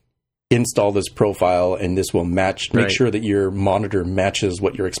install this profile and this will match, make sure that your monitor matches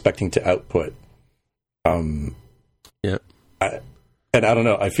what you're expecting to output. Yeah. I don't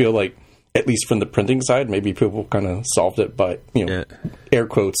know. I feel like, at least from the printing side, maybe people kind of solved it by, air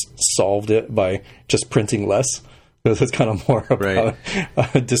quotes, solved it by just printing less. Because it's kind of more about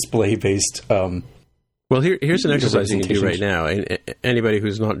display-based. Well, here's an exercise you can do right now. Anybody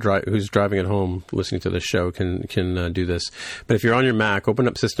who's not who's driving at home listening to this show can do this. But if you're on your Mac, open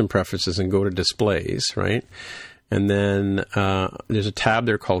up System Preferences and go to Displays, right? And then there's a tab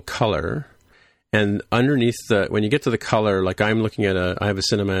there called Color. And underneath when you get to the color, like I'm looking at I have a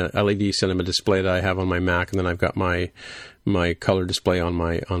LED cinema display that I have on my Mac, and then I've got my color display on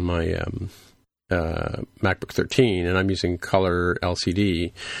my MacBook 13, and I'm using color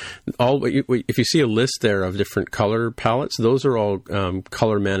LCD. If you see a list there of different color palettes, those are all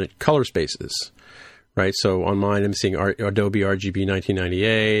color spaces, right? So on mine, I'm seeing Adobe RGB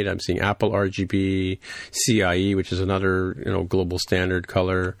 1998. I'm seeing Apple RGB, CIE, which is another global standard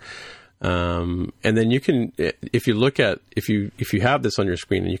color. And then you can, if you have this on your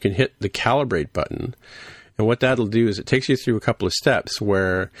screen, and you can hit the calibrate button, and what that'll do is it takes you through a couple of steps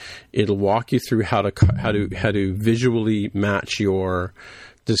where it'll walk you through how to visually match your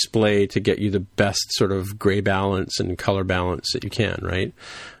display to get you the best sort of gray balance and color balance that you can, right?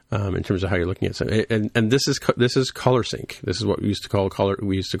 In terms of how you're looking at it. And this is ColorSync. This is what we used to call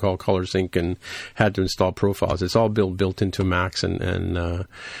ColorSync, and had to install profiles. It's all built into Macs and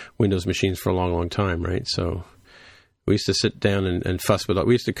Windows machines for a long, long time, right? So we used to sit down and fuss with it.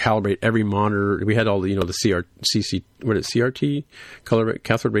 We used to calibrate every monitor. We had all the CRT color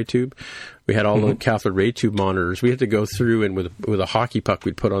cathode ray tube. We had all the cathode ray tube monitors. We had to go through, and with a hockey puck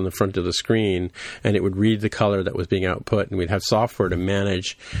we'd put on the front of the screen, and it would read the color that was being output, and we'd have software to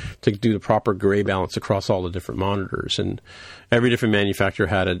manage to do the proper gray balance across all the different monitors. And every different manufacturer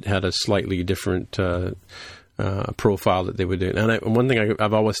had a slightly different profile that they would do. And one thing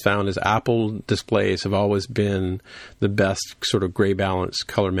I've always found is Apple displays have always been the best sort of gray balance,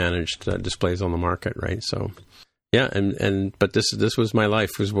 color managed displays on the market, right? So, yeah, but this was my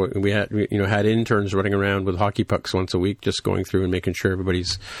life. Was what we had interns running around with hockey pucks once a week, just going through and making sure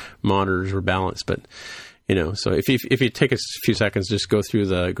everybody's monitors were balanced. But so if you take a few seconds, just go through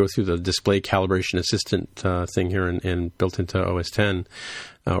the display calibration assistant thing here and built into OS 10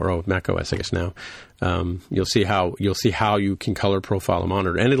 or Mac OS, I guess now. You'll see how you can color profile a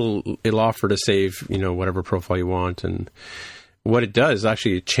monitor, and it'll offer to save whatever profile you want. And what it does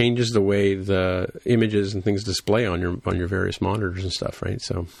actually, it changes the way the images and things display on your various monitors and stuff, right?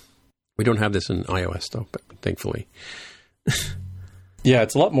 So we don't have this in iOS though, but thankfully. Yeah,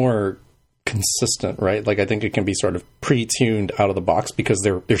 it's a lot more consistent, right? Like I think it can be sort of pre-tuned out of the box because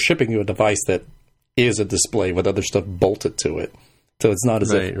they're shipping you a device that is a display with other stuff bolted to it. So it's not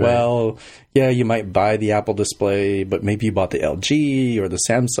as if, well, yeah, you might buy the Apple display, but maybe you bought the LG or the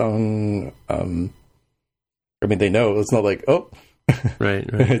Samsung. I mean, they know. It's not like, right.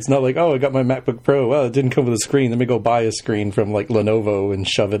 It's not like, I got my MacBook Pro. Well, it didn't come with a screen. Let me go buy a screen from like Lenovo and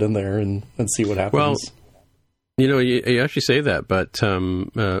shove it in there and see what happens. Well, you actually say that, but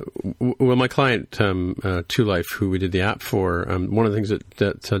my client, Two Life, who we did the app for, one of the things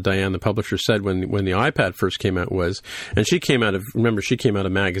that Diane, the publisher, said when the iPad first came out was, and she came out of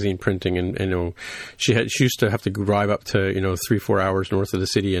magazine printing, and she used to have to drive up to 3-4 hours north of the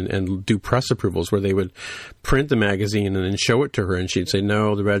city and do press approvals where they would print the magazine and then show it to her, and she'd say,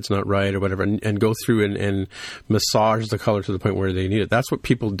 no, the red's not right or whatever, and go through and massage the color to the point where they need it. That's what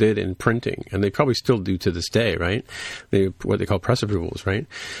people did in printing, and they probably still do to this day, right? right? What they call press approvals, right?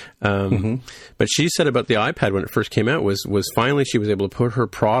 But she said about the iPad when it first came out was finally she was able to put her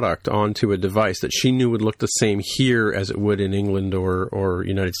product onto a device that she knew would look the same here as it would in England or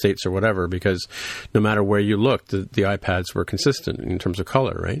United States or whatever, because no matter where you looked, the iPads were consistent in terms of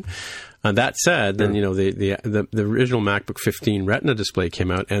color, right? That said, then the original MacBook 15 Retina display came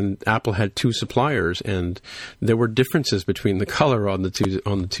out, and Apple had two suppliers, and there were differences between the color on the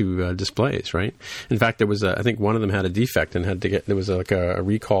two displays. Right. In fact, there was I think one of them had a defect and there was like a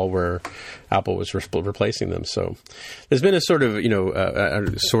recall where Apple was replacing them. So there's been a sort of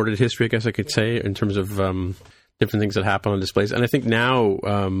a sordid history, I guess I could say, in terms of different things that happen on displays, and I think now.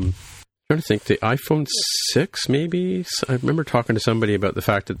 I'm trying to think, the iPhone 6 maybe? I remember talking to somebody about the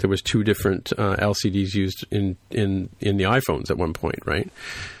fact that there was two different LCDs used in the iPhones at one point, right?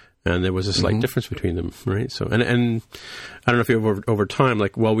 And there was a slight difference between them, right? So, and I don't know if you over time,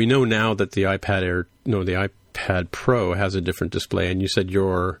 like, well, we know now that the iPad Pro has a different display, and you said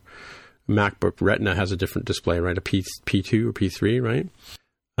your MacBook Retina has a different display, right? A P2 or P3, right?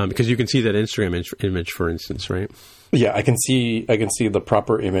 Because you can see that Instagram image, for instance, right? Yeah, I can see the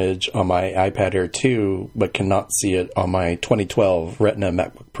proper image on my iPad Air 2, but cannot see it on my 2012 Retina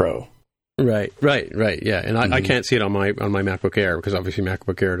MacBook Pro. Right, yeah, and I can't see it on my MacBook Air because obviously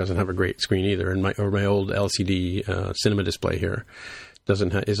MacBook Air doesn't have a great screen either, and my old LCD cinema display here is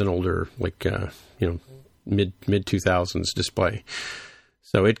an older mid 2000s display,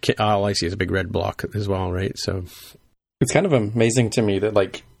 so all I see is a big red block as well, right? So it's kind of amazing to me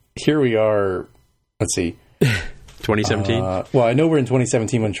that here we are. Let's see. 2017? Well, I know we're in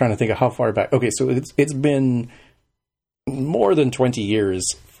 2017. I'm trying to think of how far back. Okay, so it's been more than 20 years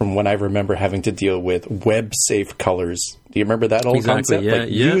from when I remember having to deal with web-safe colors. Do you remember that old concept? Yeah,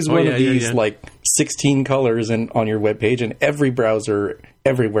 use one of these 16 colors on your web page, and every browser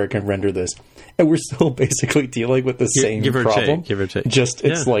everywhere can render this. And we're still basically dealing with the same problem. Give or take. Just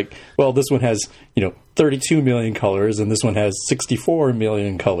it's this one has 32 million colors, and this one has 64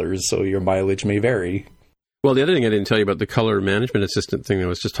 million colors, so your mileage may vary. Well, the other thing I didn't tell you about the color management assistant thing I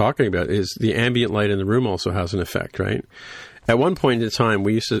was just talking about is the ambient light in the room also has an effect, right? At one point in time,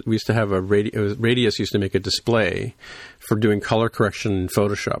 we used to have Radius used to make a display for doing color correction in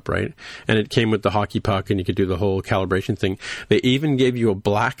Photoshop, right? And it came with the hockey puck, and you could do the whole calibration thing. They even gave you a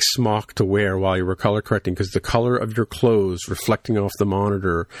black smock to wear while you were color correcting because the color of your clothes reflecting off the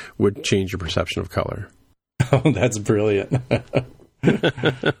monitor would change your perception of color. Oh, that's brilliant.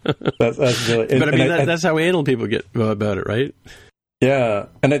 that's really, but I mean, that's how anal people get about it, right? Yeah,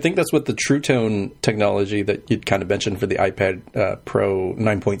 and I think that's what the True Tone technology that you'd kind of mentioned for the iPad Pro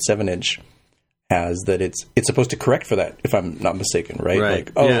 9.7 inch has, that it's supposed to correct for that, if I'm not mistaken, right?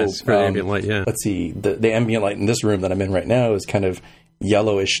 Right. Yes, for ambient light, yeah. Let's see, the ambient light in this room that I'm in right now is kind of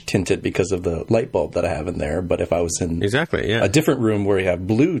yellowish tinted because of the light bulb that I have in there. But if I was in a different room where you have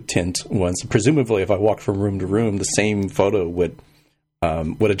blue tint ones, presumably if I walked from room to room, the same photo would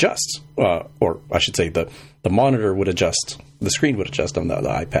adjust, or I should say the monitor would adjust, the screen would adjust on the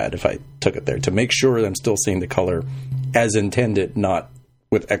iPad if I took it there to make sure that I'm still seeing the color as intended, not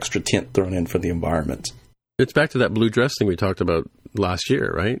with extra tint thrown in for the environment. It's back to that blue dress thing we talked about last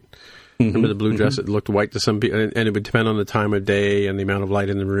year, right? Remember the blue dress? It looked white to some people, and it would depend on the time of day and the amount of light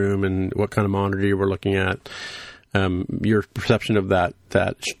in the room and what kind of monitor you were looking at. Your perception of that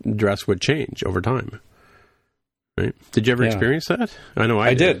dress would change over time. Right? Did you ever experience that? I know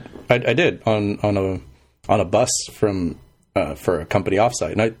I did. I did on a bus from for a company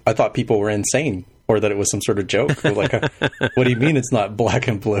offsite, and I thought people were insane or that it was some sort of joke. Like, what do you mean it's not black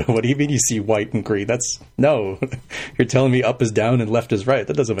and blue? What do you mean you see white and green? No. You're telling me up is down and left is right.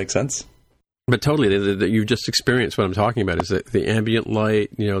 That doesn't make sense. But totally, you've just experienced what I'm talking about. Is that the ambient light?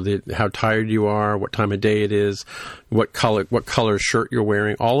 How tired you are, what time of day it is, what color shirt you're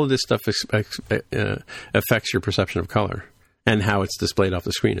wearing. All of this stuff affects your perception of color and how it's displayed off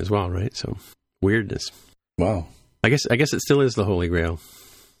the screen as well, right? So weirdness. Wow. I guess it still is the Holy Grail.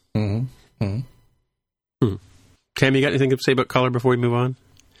 Mm-hmm. Mm-hmm. Tam, you got anything to say about color before we move on?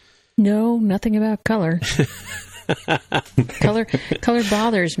 No, nothing about color. Color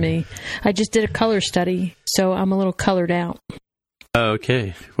bothers me. I just did a color study, so I'm a little colored out.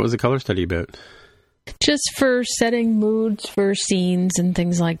 Okay. What was the color study about? Just for setting moods for scenes and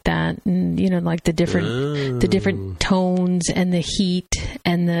things like that, and like the different tones and the heat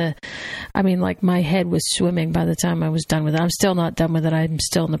and my head was swimming by the time I was done with it. I'm still not done with it. I'm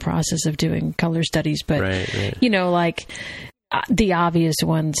still in the process of doing color studies, but right. The obvious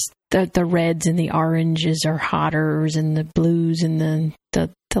ones, the reds and the oranges are hotter, and the blues and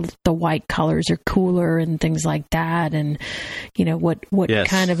the white colors are cooler and things like that. And what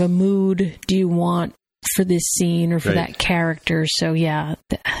kind of a mood do you want for this scene or for that character. So yeah,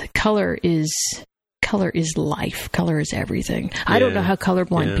 color is life. Color is everything. Yeah. I don't know how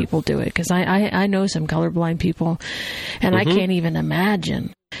colorblind people do it, because I know some colorblind people, and I can't even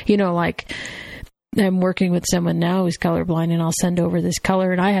imagine. Like, I'm working with someone now who's colorblind, and I'll send over this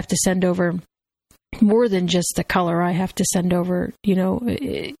color, and I have to send over more than just the color. I have to send over,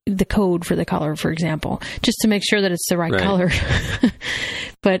 the code for the color, for example, just to make sure that it's the right color.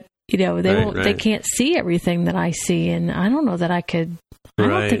 But they can't see everything that I see, and I don't know that I could. I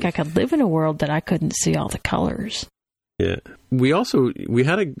don't think I could live in a world that I couldn't see all the colors. Yeah. We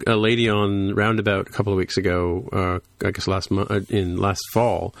had a lady on Roundabout a couple of weeks ago, I guess last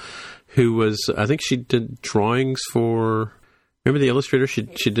fall, who was, I think she did drawings for, remember the illustrator? She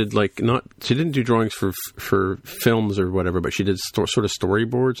did she didn't do drawings for films or whatever, but she did sort of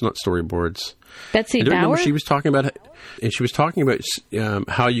storyboards, not storyboards. Betsy Bauer? She was talking about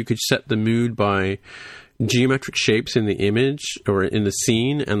how you could set the mood by geometric shapes in the image or in the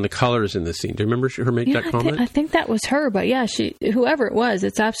scene and the colors in the scene. Do you remember her make that comment? I think that was her, but yeah, whoever it was,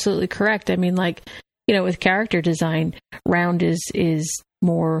 it's absolutely correct. I mean, with character design, round is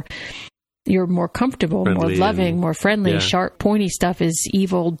more, you're more comfortable, friendly, more loving, more friendly. Sharp, pointy stuff is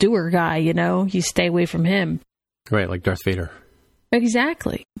evil doer guy, you stay away from him. Right, like Darth Vader.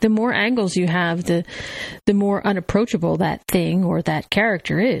 Exactly. The more angles you have, the more unapproachable that thing or that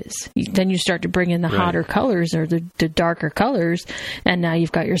character is. Then you start to bring in the hotter colors or the darker colors, and now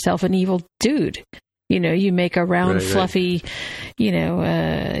you've got yourself an evil dude. You make a round, fluffy,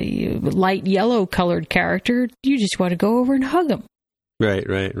 light yellow colored character. You just want to go over and hug him. Right.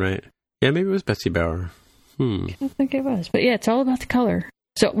 Yeah, maybe it was Betsy Bauer. I don't think it was. But yeah, it's all about the color.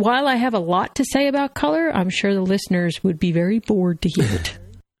 So while I have a lot to say about color, I'm sure the listeners would be very bored to hear it.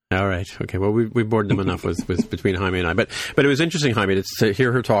 All right. Okay. Well, we bored them enough with between Jaime and I, but it was interesting, Jaime, to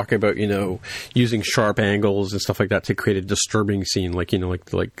hear her talk about using sharp angles and stuff like that to create a disturbing scene, like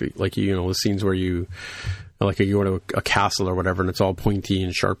the scenes where you go to a castle or whatever, and it's all pointy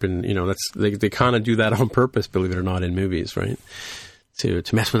and sharp, and that's they kind of do that on purpose, believe it or not, in movies, right? To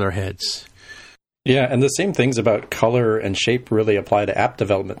mess with our heads. Yeah, and the same things about color and shape really apply to app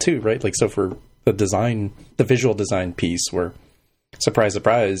development too, right? So for the visual design piece, where, surprise,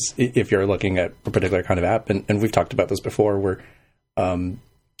 surprise, if you're looking at a particular kind of app, and we've talked about this before, where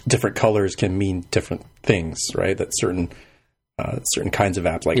different colors can mean different things, right? That certain kinds of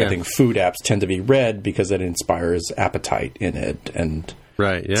apps, I think food apps tend to be red because it inspires appetite in it, and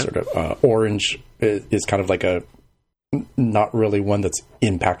sort of orange is kind of like not really one that's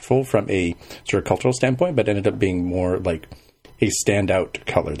impactful from a sort of cultural standpoint, but ended up being more like a standout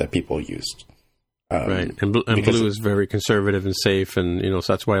color that people used. Right. And blue is very conservative and safe, and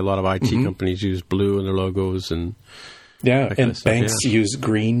so that's why a lot of IT companies use blue in their logos, and and banks use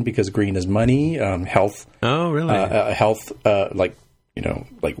green because green is money. Health. Oh, really? Health, like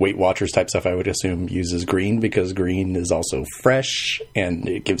Weight Watchers type stuff, I would assume uses green because green is also fresh and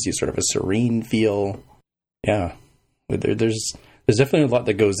it gives you sort of a serene feel. Yeah. There's definitely a lot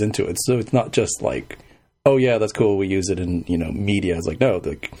that goes into it. So it's not just like, oh yeah, that's cool, we use it in media. It's like, no,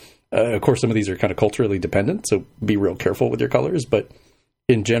 of course some of these are kind of culturally dependent, so be real careful with your colors. But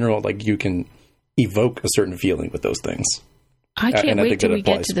in general, you can evoke a certain feeling with those things. I can't wait till we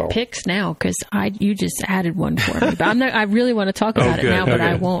get to the picks now, because you just added one for me. But I really want to talk about it now, but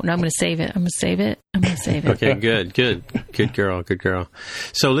I won't. And I'm going to save it. Okay, good girl.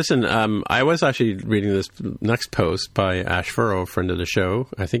 So listen, I was actually reading this next post by Ash Furrow, friend of the show.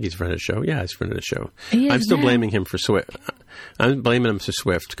 I think he's a friend of the show. Yeah, he's a friend of the show. I'm still blaming him for Swift. I'm blaming him for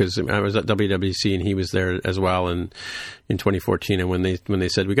Swift because I was at WWDC and he was there as well in 2014. And when they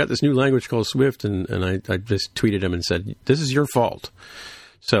said, we got this new language called Swift, and I just tweeted him and said, this is your fault.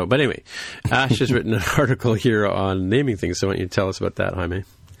 So, but anyway, Ash has written an article here on naming things. So why don't you tell us about that, Jaime?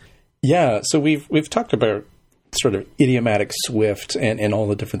 Yeah, so we've talked about sort of idiomatic Swift and all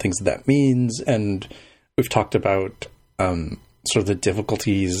the different things that means, and we've talked about sort of the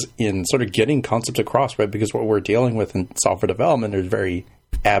difficulties in sort of getting concepts across, right? Because what we're dealing with in software development are very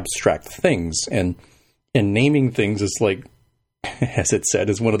abstract things, and naming things is like, as it said,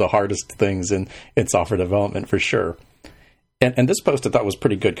 is one of the hardest things in software development for sure. And this post I thought was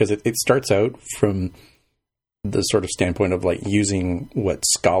pretty good because it starts out from the sort of standpoint of using what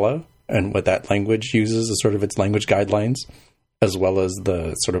Scala and what that language uses as sort of its language guidelines, as well as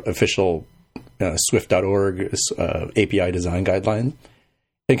the sort of official Swift.org API design guideline.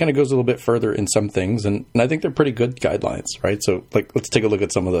 It kind of goes a little bit further in some things, and I think they're pretty good guidelines, right? So let's take a look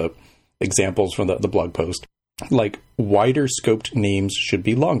at some of the examples from the blog post. Wider scoped names should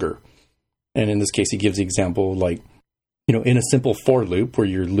be longer. And in this case, he gives the example in a simple for loop where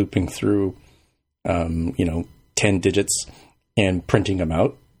you're looping through 10 digits and printing them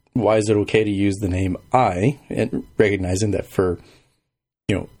out. Why is it okay to use the name I, and recognizing that for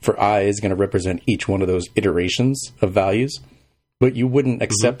I is going to represent each one of those iterations of values, but you wouldn't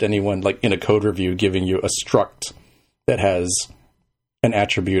accept anyone like in a code review giving you a struct that has an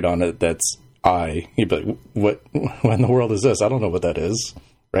attribute on it that's I. You'd be like, what in the world is this? I don't know what that is,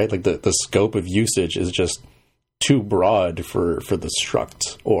 right? Like the scope of usage is just too broad for the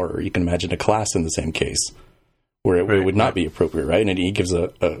struct, or you can imagine a class in the same case where it would not be appropriate, right? And he gives a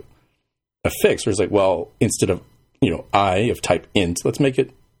fix where it's like, well, instead of I of type int, let's make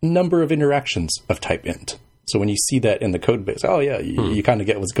it number of interactions of type int. So when you see that in the code base, you kind of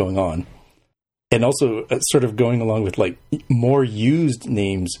get what's going on. And also sort of going along with like more used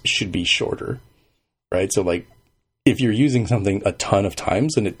names should be shorter, right? So like if you're using something a ton of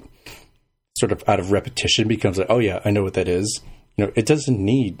times and it sort of out of repetition becomes like, oh yeah, I know what that is. It doesn't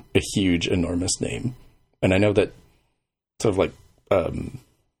need a huge, enormous name. And I know that sort of like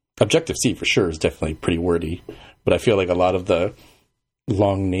Objective-C for sure is definitely pretty wordy, but I feel like a lot of the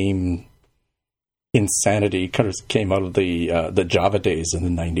long name insanity kind of came out of the Java days in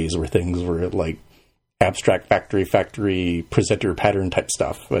the 90s, where things were like abstract factory presenter pattern type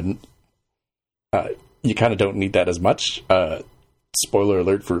stuff, and you kind of don't need that as much. Spoiler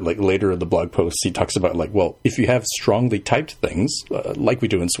alert for like later in the blog post, he talks about like, well, if you have strongly typed things like we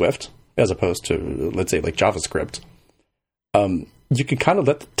do in Swift, as opposed to let's say like JavaScript, you can kind of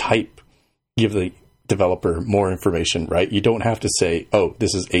let the type give the developer more information, right? You don't have to say, oh,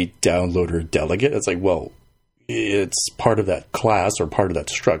 this is a downloader delegate. It's like, well, it's part of that class or part of that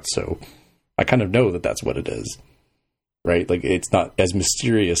struct, so I kind of know that that's what it is, right? Like it's not as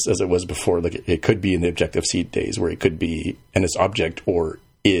mysterious as it was before. Like it could be in the Objective-C days where it could be an object or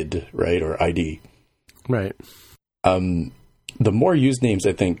id, right, or ID, right? The more used names,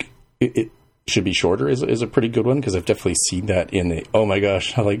 I think it should be shorter is a pretty good one, because I've definitely seen that in the, oh my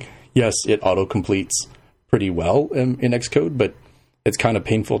gosh, like, yes, it auto-completes pretty well in Xcode, but it's kind of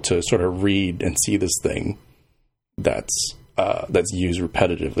painful to sort of read and see this thing that's used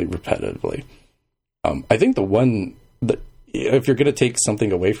repetitively. I think the one that, if you're going to take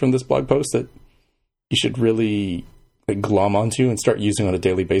something away from this blog post that you should really like glom onto and start using on a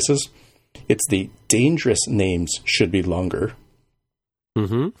daily basis, it's the dangerous names should be longer.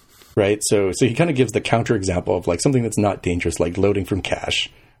 Mm-hmm. Right? So he kind of gives the counterexample of like something that's not dangerous, like loading from cache.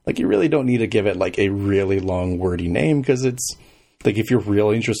 Like you really don't need to give it like a really long wordy name, because it's like if you're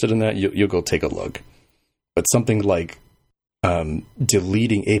really interested in that, you'll go take a look. But something like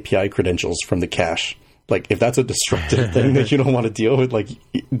deleting API credentials from the cache, like if that's a destructive thing that you don't want to deal with, like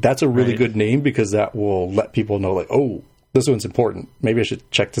that's a really good name, because that will let people know like, oh, this one's important. Maybe I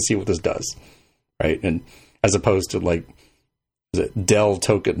should check to see what this does. Right? And as opposed to like, is it del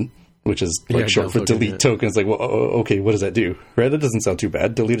token, which is like short for delete token. It's like, well, okay, what does that do? Right? That doesn't sound too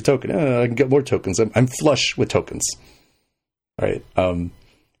bad. Delete a token. I can get more tokens. I'm flush with tokens. Right?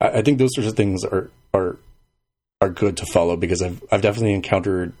 I think those sorts of things are good to follow, because I've definitely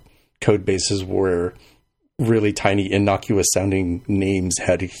encountered code bases where really tiny, innocuous sounding names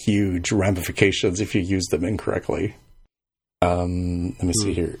had huge ramifications if you used them incorrectly. Let me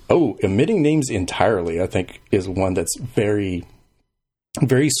see here. Oh, omitting names entirely, I think, is one that's very,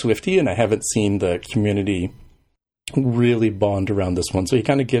 very Swifty, and I haven't seen the community really bond around this one. So he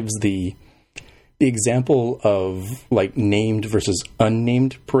kind of gives the example of like named versus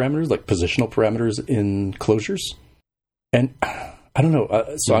unnamed parameters, like positional parameters in closures. And I don't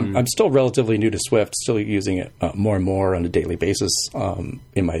know. So I'm still relatively new to Swift, still using it more and more on a daily basis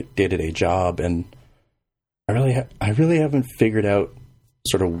in my day-to-day job, and I really haven't figured out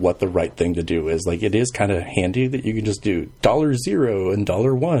sort of what the right thing to do is. Like, it is kind of handy that you can just do $0 and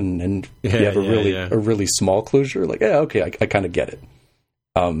 $1, and you have a really small closure. Like, okay, I kind of get it.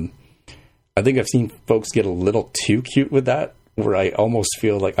 I think I've seen folks get a little too cute with that, where I almost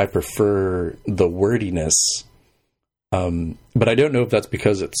feel like I prefer the wordiness. But I don't know if that's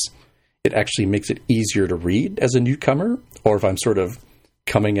because it actually makes it easier to read as a newcomer, or if I'm sort of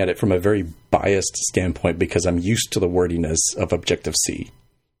coming at it from a very biased standpoint because I'm used to the wordiness of Objective-C.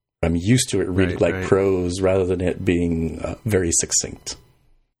 I'm used to it reading prose rather than it being very succinct.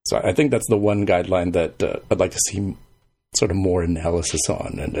 So I think that's the one guideline that I'd like to see sort of more analysis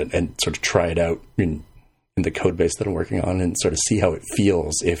on, and sort of try it out in the code base that I'm working on, and sort of see how it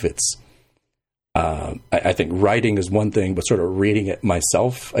feels if it's I think writing is one thing, but sort of reading it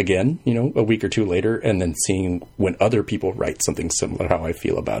myself again, a week or two later, and then seeing when other people write something similar, how I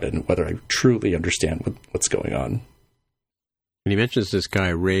feel about it and whether I truly understand what's going on. And he mentions this guy,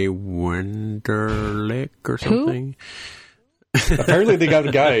 Ray Wenderlich or something. Apparently they got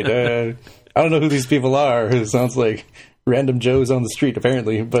a guide. I don't know who these people are. It sounds like random Joes on the street,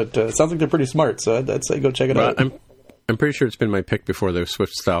 apparently, but it sounds like they're pretty smart. So I'd say go check it out. I'm pretty sure it's been my pick before, the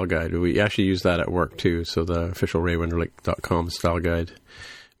Swift Style Guide. We actually use that at work too. So the official RayWenderlich.com Style Guide,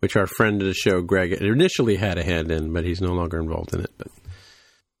 which our friend of the show, Greg, initially had a hand in, but he's no longer involved in it. But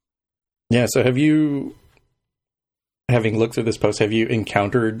yeah, so having looked through this post, have you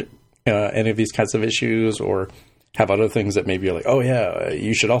encountered any of these kinds of issues, or have other things that maybe you're like, oh yeah,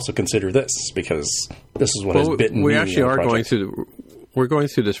 you should also consider this because this is what has bitten me? We actually are going through. We're going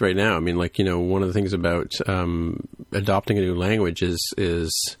through this right now. I mean, like, one of the things about adopting a new language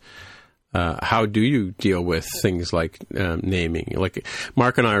is how do you deal with things like naming? Like,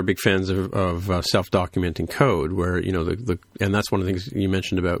 Mark and I are big fans of self-documenting code, where and that's one of the things you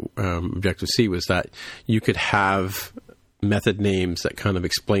mentioned about Objective-C, was that you could have method names that kind of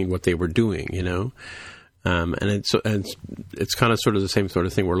explain what they were doing, and it's kind of sort of the same sort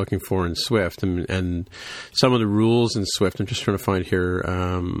of thing we're looking for in Swift, and some of the rules in Swift. I'm just trying to find here.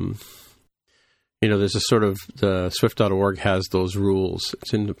 There's a sort of, the Swift.org has those rules.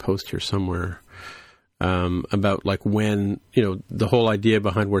 It's in the post here somewhere, about like when, the whole idea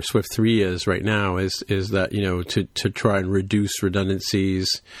behind where Swift 3 is right now is that, to try and reduce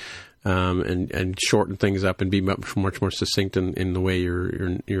redundancies, and shorten things up and be much more succinct in the way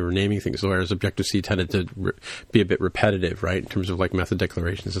you're naming things. Whereas Objective-C tended to be a bit repetitive, right, in terms of like method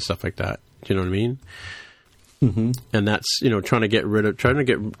declarations and stuff like that. Do you know what I mean? Mm-hmm. And that's, trying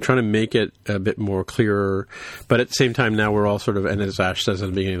to make it a bit more clearer. But at the same time, now we're all sort of, and as Ash says at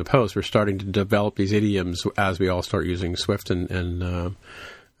the beginning of the post, we're starting to develop these idioms as we all start using Swift and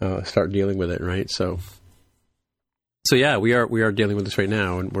start dealing with it, right? So yeah, we are dealing with this right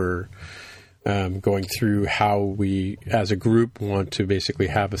now, and we're going through how we, as a group, want to basically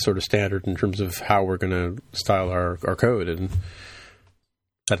have a sort of standard in terms of how we're going to style our code, and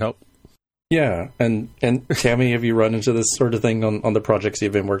that help. Yeah, and Tammy, have you run into this sort of thing on the projects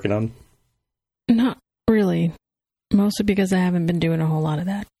you've been working on? Not really, mostly because I haven't been doing a whole lot of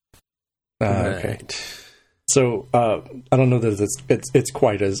that. Okay. So I don't know that it's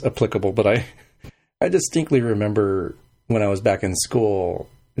quite as applicable, but I distinctly remember when I was back in school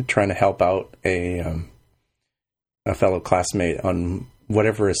trying to help out a fellow classmate on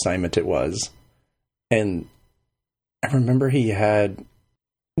whatever assignment it was. And I remember he had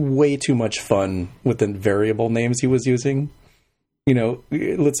way too much fun with the variable names he was using.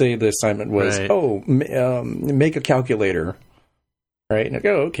 Let's say the assignment was, make a calculator. Right? And I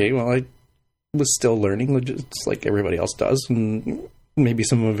go, okay, well, I was still learning just like everybody else does. And maybe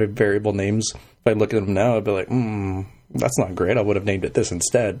some of the variable names, if I look at them now, I'd be like, that's not great. I would have named it this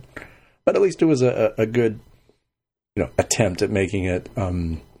instead. But at least it was a good, attempt at making it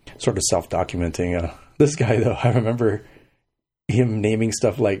sort of self-documenting. This guy, though, I remember him naming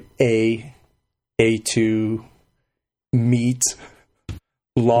stuff like A2, meat,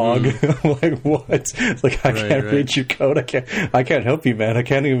 log. I'm like, what? It's like, I can't read your code. I can't help you, man. I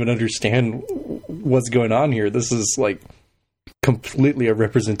can't even understand what's going on here. This is like completely a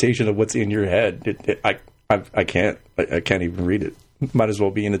representation of what's in your head. I can't even read it. Might as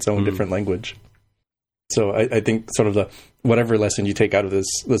well be in its own different language. So I think sort of the whatever lesson you take out of this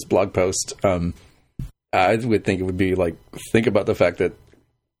blog post, I would think it would be like, think about the fact that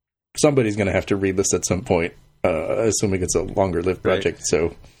somebody's going to have to read this at some point, assuming it's a longer lived project. Right.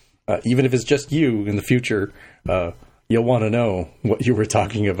 So even if it's just you in the future, you'll want to know what you were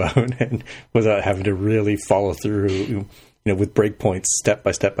talking about, and without having to really follow through, with breakpoints step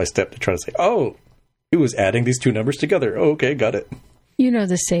by step to try to say, oh, it was adding these two numbers together. Oh, okay, got it.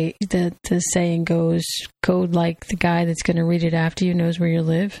 The saying goes, code like the guy that's going to read it after you knows where you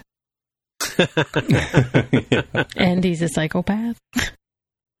live. And he's a psychopath.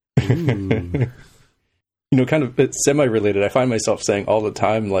 Kind of semi-related, I find myself saying all the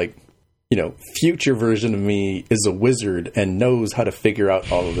time, like, future version of me is a wizard and knows how to figure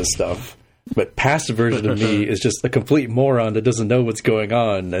out all of this stuff. But past version of me is just a complete moron that doesn't know what's going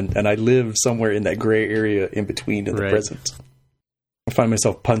on. And I live somewhere in that gray area in between in the present. I find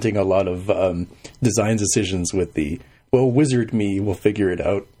myself punting a lot of design decisions with wizard me will figure it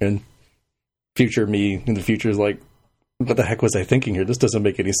out. And future me in the future is like, what the heck was I thinking here? This doesn't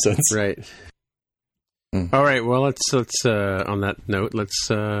make any sense. Right. All right. Well, let's on that note, let's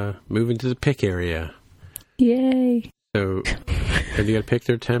move into the pick area. Yay. So, have you got a pick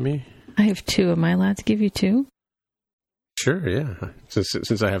there, Tammy? I have two. Am I allowed to give you two? Sure, yeah.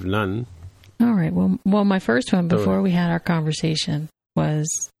 Since I have none. All right. Well, my first one before we had our conversation was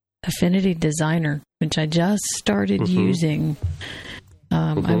Affinity Designer, which I just started using.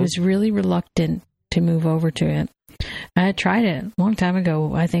 I was really reluctant to move over to it. I had tried it a long time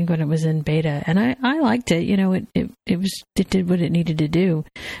ago, I think, when it was in beta, and I liked it. It did what it needed to do,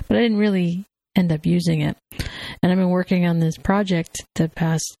 but I didn't really end up using it. And I've been working on this project the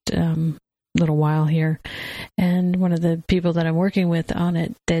past little while here, and one of the people that I'm working with on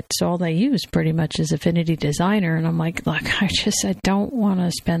it, that's all they use pretty much is Affinity Designer. And I'm like, look, I don't want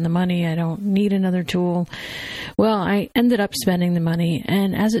to spend the money. I don't need another tool. Well, I ended up spending the money,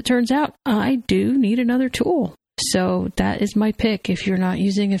 and as it turns out, I do need another tool. So that is my pick. If you're not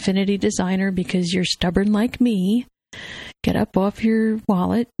using Affinity Designer because you're stubborn like me, get up off your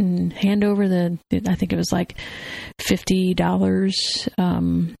wallet and hand over I think it was like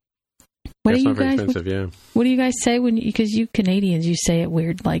 $50. What That's do you not very guys? expensive, yeah. What do you guys say because you Canadians, you say it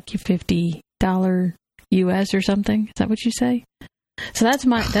weird, like $50 US or something? Is that what you say? So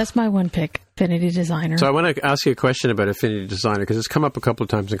that's my one pick, Affinity Designer. So I want to ask you a question about Affinity Designer because it's come up a couple of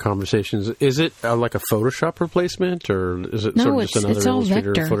times in conversations. Is it like a Photoshop replacement, or is it sort of just another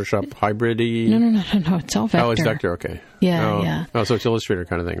Illustrator Photoshop hybrid-y? No. It's all Vector. Oh, it's Vector. Okay. Yeah. Oh, so it's Illustrator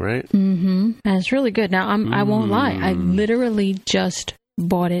kind of thing, right? Mm-hmm. And it's really good. Now I won't lie. I literally just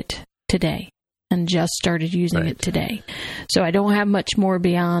bought it today and just started using it today. So I don't have much more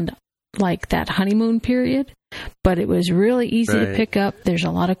beyond like that honeymoon period, but it was really easy to pick up. There's a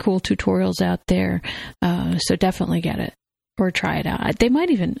lot of cool tutorials out there. So definitely get it or try it out. They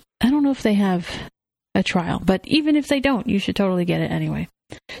might even, I don't know if they have a trial, but even if they don't, you should totally get it anyway.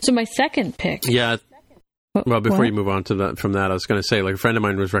 So my second pick. Yeah. Well, before you move on to that, from that, I was going to say, like a friend of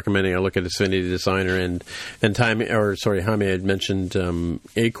mine was recommending I look at Affinity Designer, and Jaime had mentioned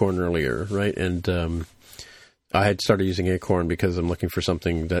Acorn earlier, right? And I had started using Acorn because I'm looking for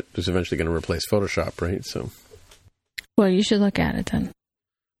something that was eventually going to replace Photoshop, right? So, well, you should look at it then.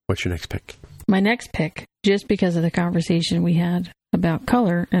 What's your next pick? My next pick, just because of the conversation we had about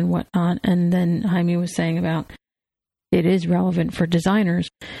color and whatnot, and then Jaime was saying about it is relevant for designers.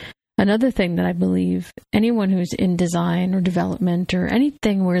 Another thing that I believe anyone who's in design or development or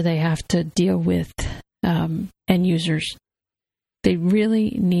anything where they have to deal with end users, they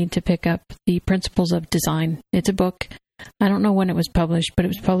really need to pick up the Principles of Design. It's a book. I don't know when it was published, but it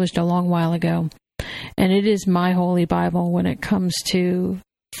was published a long while ago. And it is my holy Bible when it comes to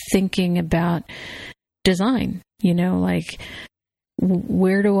thinking about design. Like,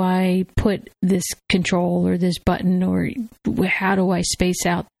 where do I put this control or this button, or how do I space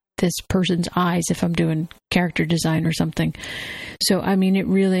out this person's eyes if I'm doing character design or something? So, I mean, it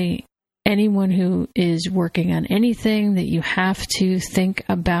really, anyone who is working on anything that you have to think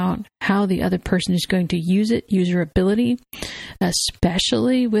about how the other person is going to use it, usability,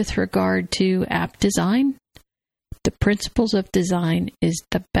 especially with regard to app design, The Principles of Design is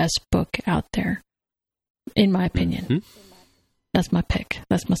the best book out there, in my opinion. Mm-hmm. That's my pick.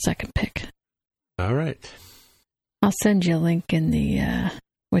 That's my second pick. All right. I'll send you a link in the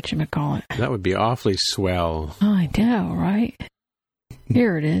whatchamacallit. That would be awfully swell. Oh, I know, right?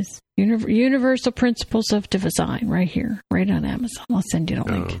 Here it is. Universal Principles of Design, right here, right on Amazon. I'll send you the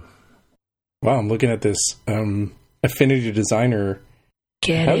link. Wow, I'm looking at this Affinity Designer.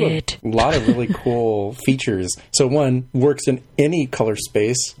 Get it. A lot of really cool features. So one, works in any color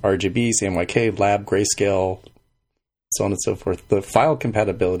space, RGB, CMYK, lab, grayscale, so on and so forth. The file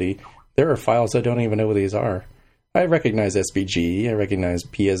compatibility, there are files I don't even know what these are. I recognize SVG, I recognize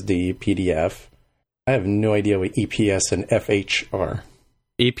PSD, PDF. I have no idea what EPS and FH are.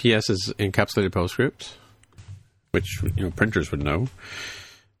 EPS is encapsulated PostScript, which printers would know.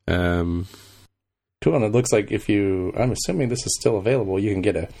 Cool, and it looks like I'm assuming this is still available, you can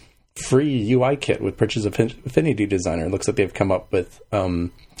get a free UI kit with purchase of Affinity Designer. It looks like they've come up with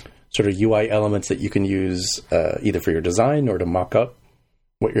sort of UI elements that you can use either for your design or to mock up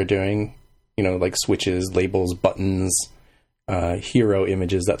what you're doing, like switches, labels, buttons, hero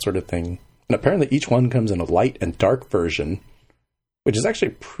images, that sort of thing. And apparently each one comes in a light and dark version, which is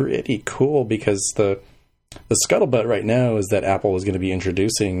actually pretty cool because the scuttlebutt right now is that Apple is going to be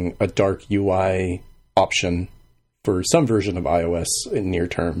introducing a dark UI option for some version of iOS in near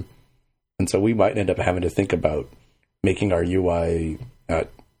term. And so we might end up having to think about making our UI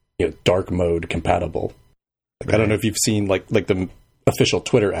dark mode compatible. Right. I don't know if you've seen like the official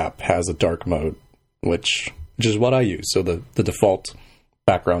Twitter app has a dark mode, which is what I use. So the default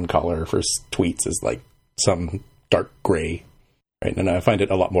background color for tweets is like some dark gray, right? And I find it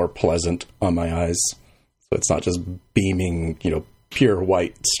a lot more pleasant on my eyes. So it's not just beaming, pure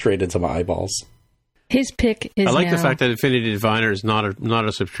white straight into my eyeballs. His pick is. I like the fact that Affinity Designer is not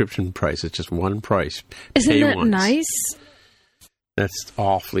a subscription price. It's just one price. Isn't that nice? That's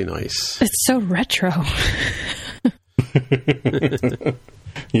awfully nice. It's so retro.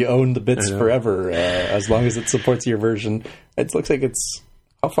 you own the bits forever as long as it supports your version. It looks like it's,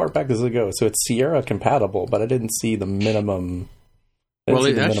 how far back does it go? So it's Sierra compatible, but I didn't see the minimum. Well,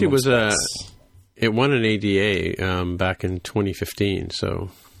 it actually was it won an ADA back in 2015, so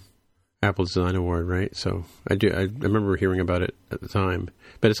Apple Design Award, right? So I remember hearing about it at the time.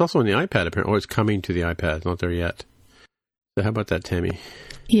 But it's also on the iPad, apparently. Or it's coming to the iPad, not there yet. So how about that, Tammy?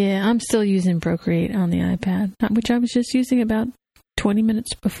 Yeah, I'm still using Procreate on the iPad, which I was just using about 20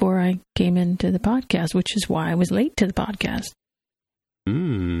 minutes before I came into the podcast, which is why I was late to the podcast.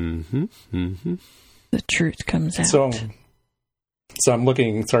 Mm-hmm. Mm-hmm. The truth comes out. So I'm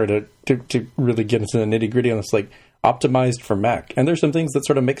looking, sorry to really get into the nitty gritty on this, like optimized for Mac. And there's some things that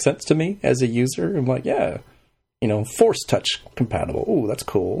sort of make sense to me as a user. I'm like, yeah, Force Touch compatible. Ooh, that's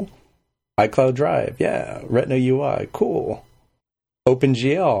cool. iCloud Drive. Yeah. Retina UI. Cool.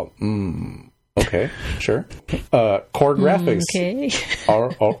 OpenGL. Okay. Sure. Core Graphics. Okay.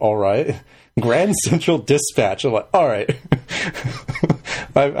 All right. Grand Central Dispatch. I'm like, all right.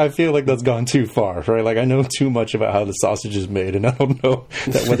 I feel like that's gone too far, right? Like, I know too much about how the sausage is made, and I don't know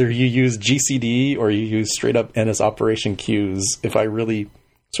that whether you use GCD or you use straight up NS operation queues, if I really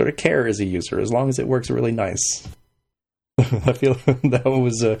sort of care as a user, as long as it works really nice. I feel that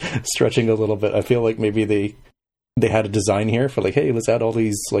was stretching a little bit. I feel like maybe they had a design here for like, hey, let's add all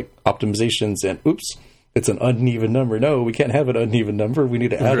these like optimizations, and oops, it's an uneven number. No, we can't have an uneven number. We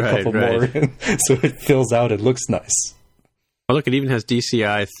need to add a couple more in, so it fills out and looks nice. Oh, look, it even has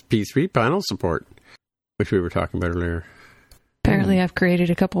DCI P3 panel support, which we were talking about earlier. Apparently, I've created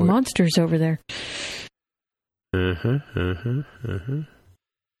a couple monsters over there. I'm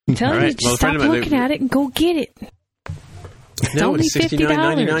telling you, just stop looking at it and go get it. No, it's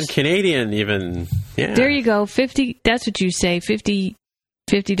 $69.99 Canadian even. Yeah. There you go. 50. That's what you say. $50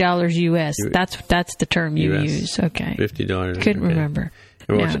 US. That's the term you use. Okay. $50. Couldn't remember.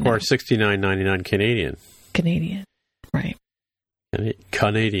 Or $69.99 Canadian. Canadian. Right.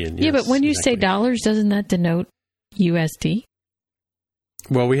 Canadian. Yeah, but when you say dollars, doesn't that denote USD?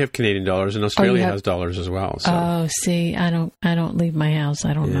 Well, we have Canadian dollars, and Australia has dollars as well. So. Oh, see, I don't leave my house.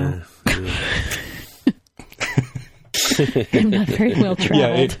 I don't know. Yeah. I'm not very well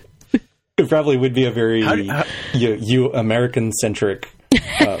traveled. Yeah, it probably would be a very American-centric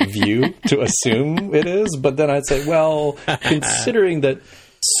view to assume it is, but then I'd say, well, considering that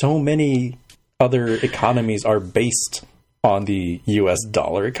so many other economies are based on the US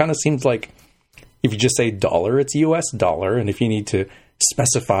dollar, it kind of seems like if you just say dollar, it's US dollar, and if you need to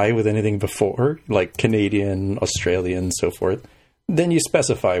specify with anything before, like Canadian, Australian, so forth, then you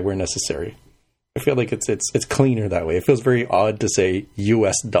specify where necessary. I feel like it's cleaner that way. It feels very odd to say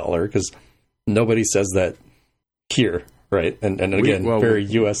US dollar because nobody says that here, right? And again, very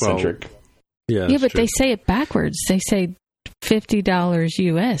US centric. Yeah, but true. They say it backwards. They say $50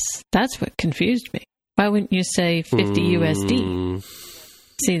 US. That's what confused me. Why wouldn't you say 50 USD?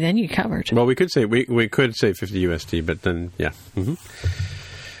 See, then you covered. Well, we could say 50 USD, but then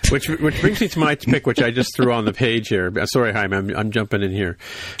Which brings me to my pick, which I just threw on the page here. Sorry, Jaime, I'm jumping in here.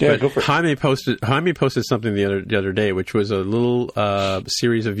 Yeah, go for it. Jaime posted something the other day, which was a little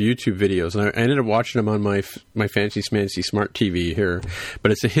series of YouTube videos, and I ended up watching them on my fancy smancy smart TV here.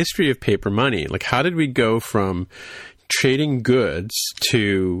 But it's a history of paper money. Like, how did we go from trading goods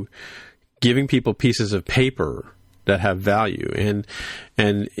to giving people pieces of paper that have value? And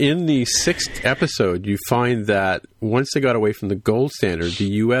in the 6th episode, you find that once they got away from the gold standard, the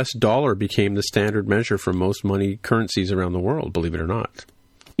US dollar became the standard measure for most money currencies around the world, believe it or not.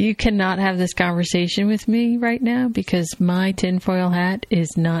 You cannot have this conversation with me right now because my tinfoil hat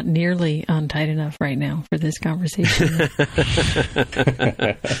is not nearly on tight enough right now for this conversation.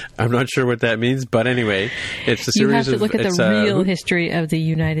 I'm not sure what that means, but anyway, it's a series of... You have to look at the real history of the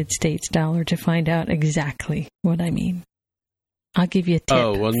United States dollar to find out exactly what I mean. I'll give you a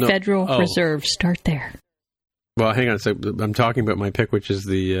tip. Federal Reserve, start there. Well, hang on a second. I'm talking about my pick, which is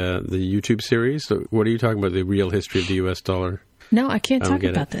the YouTube series. So what are you talking about, the real history of the U.S. dollar? No, I can't talk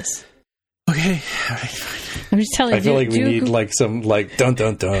about this. Okay. All right, fine. I'm just telling you. I feel like we need like some like dun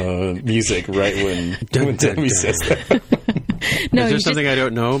dun dun music right when Tammy says that. No, is there something I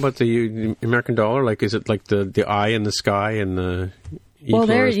don't know about the American dollar? Like, is it like the eye in the sky and the? Well,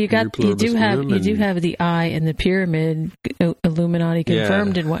 there you do have the eye and the pyramid, Illuminati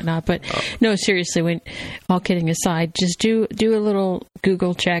confirmed and whatnot. But no, seriously, when all kidding aside, just do a little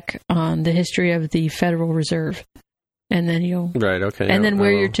Google check on the history of the Federal Reserve. And then then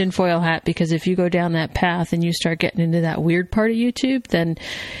wear your tinfoil hat, because if you go down that path and you start getting into that weird part of YouTube, then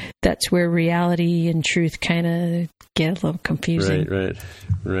that's where reality and truth kind of get a little confusing.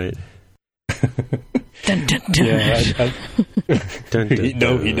 Right. Dun, dun, dun. Yeah,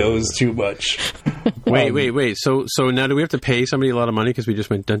 he knows too much. Wait. So now do we have to pay somebody a lot of money because we just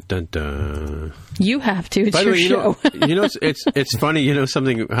went dun dun dun? You have to. It's By the your way, show. It's funny. You know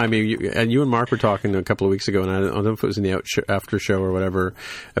something, Jaime, you and Mark were talking a couple of weeks ago, and I don't know if it was in the after show or whatever,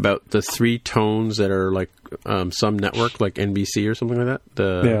 about the 3 tones that are like some network, like NBC or something like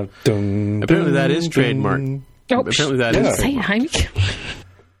that. Apparently that is trademarked. Apparently that is. Say it, Jaime.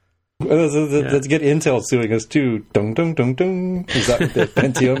 Let's get Intel suing us too. Dung dung dung dung. Is that what the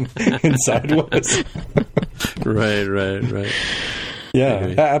Pentium inside was? Right.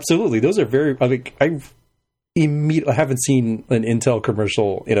 Yeah, absolutely. Those are very. I mean, I haven't seen an Intel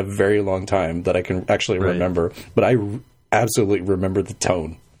commercial in a very long time that I can actually remember. But I absolutely remember the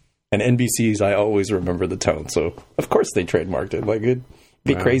tone. And NBC's, I always remember the tone. So of course they trademarked it. Like it'd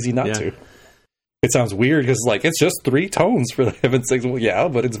be crazy not to. It sounds weird because, like, it's just 3 tones for heaven's sakes. Well, yeah,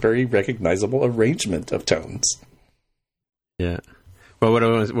 but it's very recognizable arrangement of tones. Yeah. Well, what I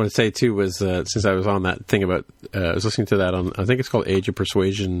want to say, too, was since I was on that thing about... I was listening to that on... I think it's called Age of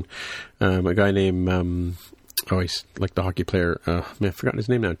Persuasion. A guy named... he's like the hockey player. I've forgotten his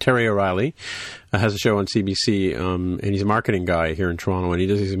name now. Terry O'Reilly has a show on CBC, and he's a marketing guy here in Toronto, and he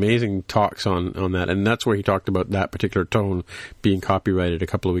does these amazing talks on that. And that's where he talked about that particular tone being copyrighted a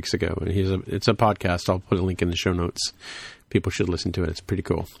couple of weeks ago. And it's a podcast. I'll put a link in the show notes. People should listen to it. It's pretty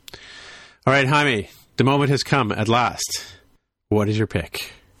cool. All right, Jaime, the moment has come at last. What is your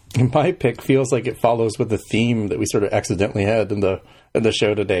pick? My pick feels like it follows with the theme that we sort of accidentally had in the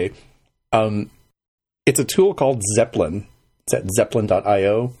show today. It's a tool called Zeppelin. It's at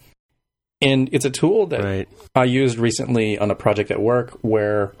zeppelin.io. And it's a tool that I used recently on a project at work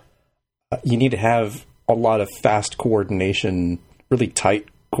where you need to have a lot of fast coordination, really tight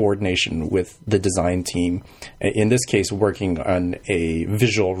coordination with the design team. In this case, working on a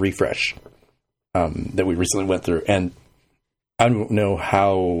visual refresh that we recently went through. And I don't know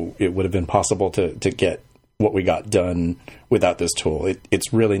how it would have been possible to get what we got done without this tool.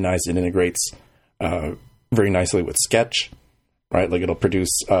 It's really nice. It integrates very nicely with Sketch, right? Like it'll produce,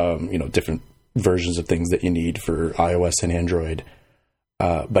 different versions of things that you need for iOS and Android.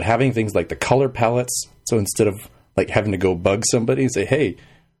 But having things like the color palettes, so instead of like having to go bug somebody and say, hey,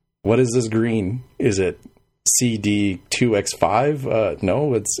 what is this green? Is it CD2X5?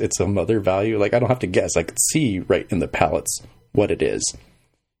 No, it's some other value. Like I don't have to guess. I can see right in the palettes what it is.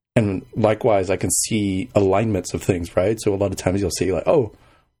 And likewise, I can see alignments of things, right? So a lot of times you'll see like, oh,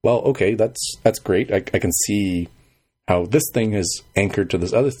 well, okay, that's great. I can see how this thing is anchored to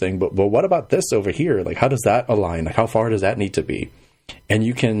this other thing, but what about this over here? Like, how does that align? Like, how far does that need to be? And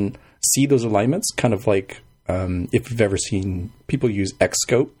you can see those alignments kind of like if you've ever seen people use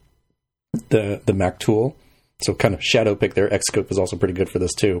Xscope, the Mac tool. So kind of shadow pick there. Xscope is also pretty good for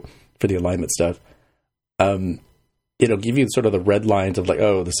this too, for the alignment stuff. It'll give you sort of the red lines of like,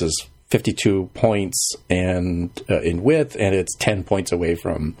 oh, this is 52 points and in width, and it's 10 points away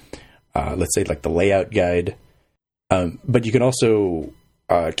from, let's say, like the layout guide. But you can also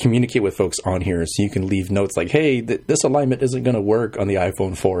communicate with folks on here, so you can leave notes like, hey, this alignment isn't going to work on the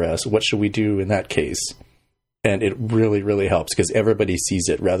iPhone 4S. What should we do in that case? And it really, really helps because everybody sees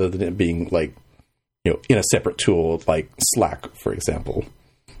it rather than it being like, in a separate tool like Slack, for example.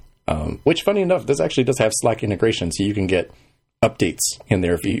 Which, funny enough, this actually does have Slack integration, so you can get updates in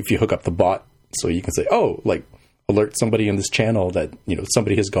there if you hook up the bot. So you can say, oh, like, alert somebody in this channel that,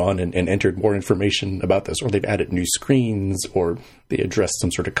 somebody has gone and entered more information about this, or they've added new screens, or they addressed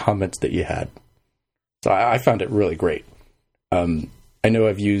some sort of comments that you had. So I found it really great. I know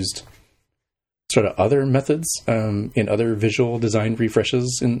I've used sort of other methods in other visual design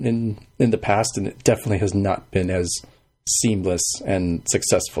refreshes in the past, and it definitely has not been as seamless and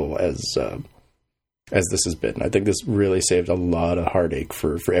successful as this has been. I think this really saved a lot of heartache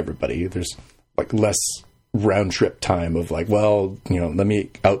for everybody. There's like less round trip time of like, well, let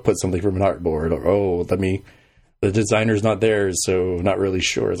me output something from an artboard, or the designer's not there, so not really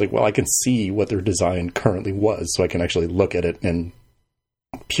sure. It's like, well, I can see what their design currently was, so I can actually look at it and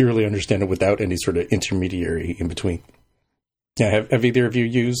purely understand it without any sort of intermediary in between. Yeah, have either of you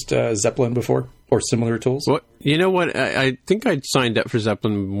used Zeppelin before or similar tools? Well, you know what? I think I signed up for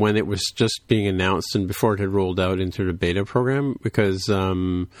Zeppelin when it was just being announced and before it had rolled out into the beta program because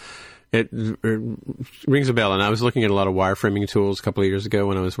it rings a bell. And I was looking at a lot of wireframing tools a couple of years ago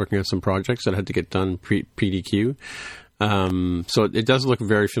when I was working on some projects that had to get done PDQ. So it does look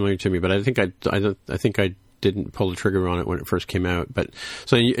very familiar to me, but I think I didn't pull the trigger on it when it first came out. But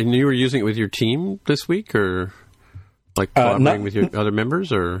so you were using it with your team this week, or like collaborating with your other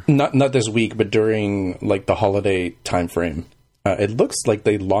members, or not this week, but during like the holiday time frame. It looks like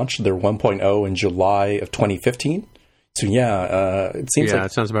they launched their 1.0 in July of 2015. So it seems like...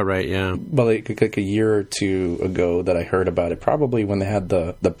 it sounds about right, yeah. Well, like a year or two ago that I heard about it, probably when they had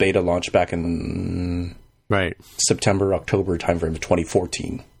the beta launch back in September, October timeframe of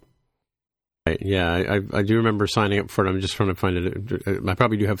 2014. Right, yeah, I do remember signing up for it. I'm just trying to find it. I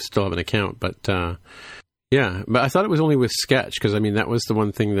probably still have an account, but but I thought it was only with Sketch, because I mean that was the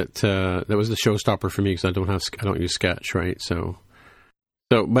one thing that was the showstopper for me, because I don't use Sketch, right? So,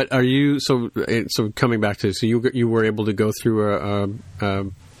 but are you so coming back to you were able to go through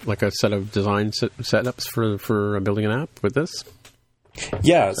like a set of design setups for building an app with this?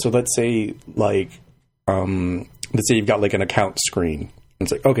 Yeah, so let's say you've got like an account screen.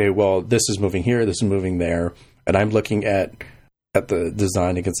 It's like, okay, well, this is moving here, this is moving there, and I'm looking at the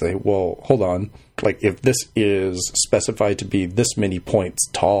design and can say, well, hold on, like if this is specified to be this many points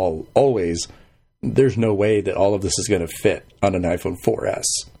tall always, there's no way that all of this is going to fit on an iPhone 4S.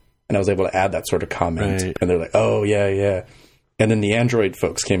 And I was able to add that sort of comment, and they're like, oh, yeah. And then the Android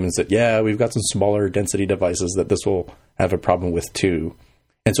folks came and said, yeah, we've got some smaller density devices that this will have a problem with too.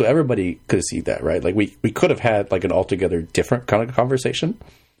 And so everybody could see that, right? Like we could have had like an altogether different kind of conversation,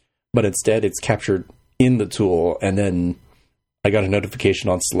 but instead it's captured in the tool. And then I got a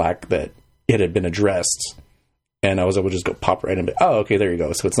notification on Slack that it had been addressed, and I was able to just go pop right in. Oh, okay, there you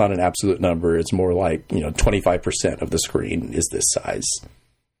go. So it's not an absolute number. It's more like, 25% of the screen is this size,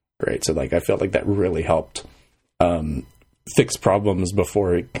 right? So like I felt like that really helped fix problems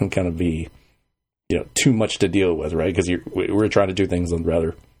before it can kind of be too much to deal with, right? Because we're trying to do things on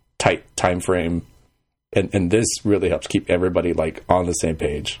rather tight time frame, and this really helps keep everybody like on the same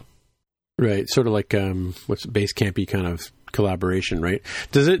page. Right, sort of like what's Basecampy kind of collaboration, right?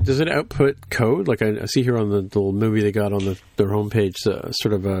 Does it output code? Like I see here on the little movie they got on their homepage,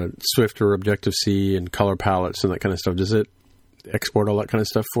 sort of a Swift or Objective-C and color palettes and that kind of stuff. Does it export all that kind of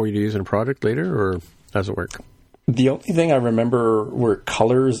stuff for you to use in a project later, or how does it work? The only thing I remember were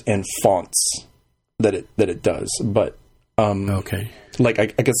colors and fonts that it does, but okay, like I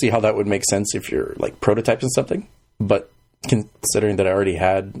can see how that would make sense if you're like prototyping something, but considering that I already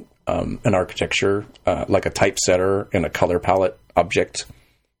had an architecture like a typesetter and a color palette object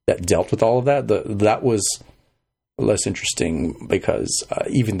that dealt with all of that, that was less interesting, because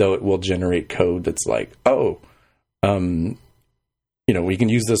even though it will generate code that's like, we can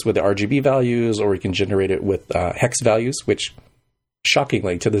use this with the RGB values, or we can generate it with hex values, which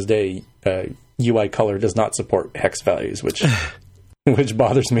shockingly to this day UI color does not support hex values, which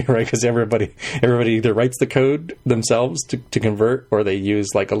bothers me, right? Because everybody either writes the code themselves to convert, or they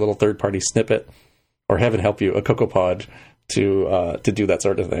use like a little third-party snippet, or heaven help you, a CocoaPod to do that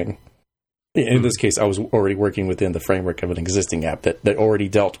sort of thing. In this case, I was already working within the framework of an existing app that already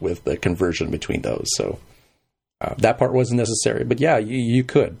dealt with the conversion between those, so that part wasn't necessary. But yeah, you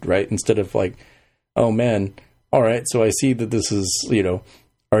could, right? Instead of like, oh man, all right, so I see that this is,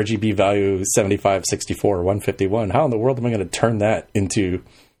 RGB value 75, 64, 151. How in the world am I going to turn that into,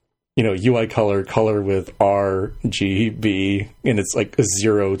 UI color with RGB, and it's like a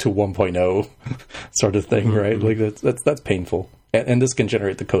 0 to 1.0 sort of thing, right? Like that's painful. And this can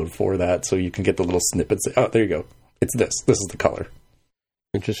generate the code for that, so you can get the little snippets. Oh, there you go. It's this. This is the color.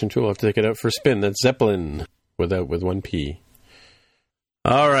 Interesting tool. I'll have to take it out for a spin. That's Zeppelin with one P.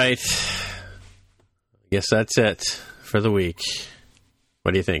 All right. I guess that's it for the week.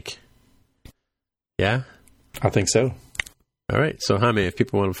 What do you think? Yeah? I think so. All right. So, Jaime, if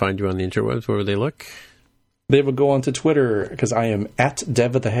people want to find you on the interwebs, where would they look? They would go onto Twitter, because I am at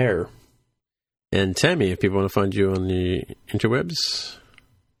Dev of the Hair. And Tammy, if people want to find you on the interwebs?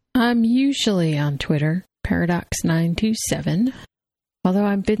 I'm usually on Twitter, Paradox927, although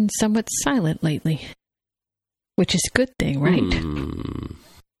I've been somewhat silent lately, which is a good thing, right?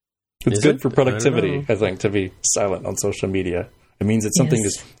 It's good for productivity, I think, to be silent on social media. It means that something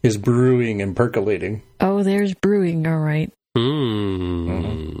is brewing and percolating. Oh, there's brewing, all right.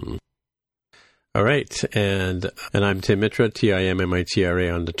 Mm-hmm. All right, and I'm Tim Mitra,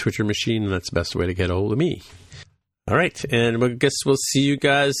 TIMMITRA on the Twitter machine, and that's the best way to get a hold of me. All right, and I guess we'll see you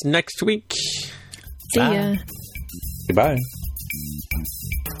guys next week. See ya. Goodbye.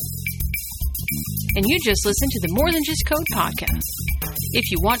 And you just listened to the More Than Just Code podcast.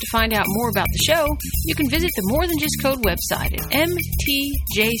 If you want to find out more about the show, you can visit the More Than Just Code website at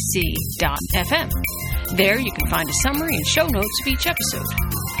mtjc.fm. There you can find a summary and show notes of each episode.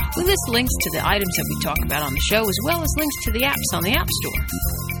 We list links to the items that we talk about on the show, as well as links to the apps on the App Store.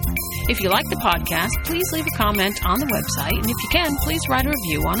 If you like the podcast, please leave a comment on the website, and if you can, please write a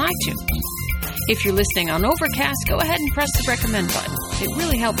review on iTunes. If you're listening on Overcast, go ahead and press the recommend button. It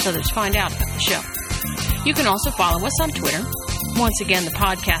really helps others find out about the show. You can also follow us on Twitter. Once again, the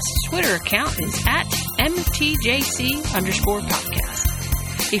podcast's Twitter account is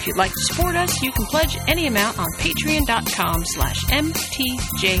 @MTJC_podcast. If you'd like to support us, you can pledge any amount on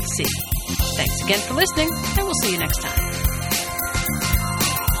patreon.com/MTJC. Thanks again for listening, and we'll see you next time.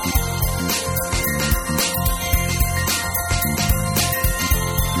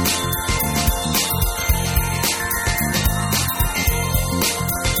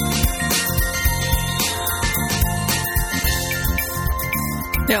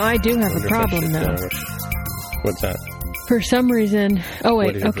 Now, I do have a problem, though. What's that? For some reason... Oh,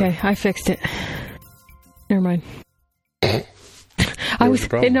 wait. Okay, I fixed it. Never mind.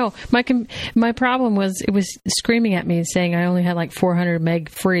 My problem was it was screaming at me saying I only had like 400 meg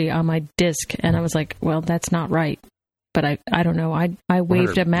free on my disk, and I was like, well, that's not right. But I don't know. I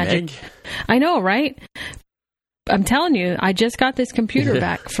waved a magic... Meg? I know, right? I'm telling you, I just got this computer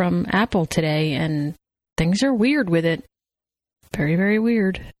back from Apple today, and things are weird with it. Very, very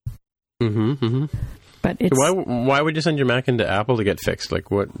weird. But it's... Why would you send your Mac into Apple to get fixed? Like,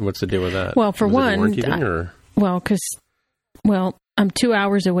 what's the deal with that? Well, for one... I'm 2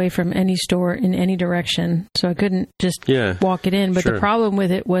 hours away from any store in any direction, so I couldn't just walk it in. But the problem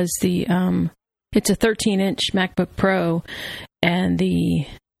with it was it's a 13-inch MacBook Pro, and the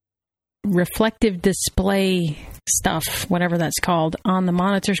reflective display stuff, whatever that's called, on the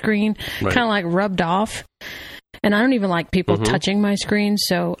monitor screen, kind of like rubbed off. And I don't even like people touching my screen,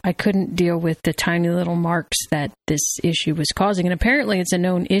 so I couldn't deal with the tiny little marks that this issue was causing. And apparently it's a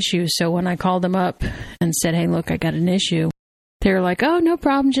known issue, so when I called them up and said, hey, look, I got an issue, they were like, oh, no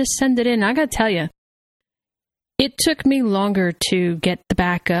problem, just send it in. I got to tell you, it took me longer to get the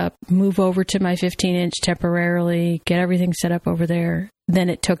backup, move over to my 15-inch temporarily, get everything set up over there, than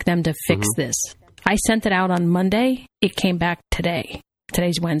it took them to fix this. I sent it out on Monday. It came back today.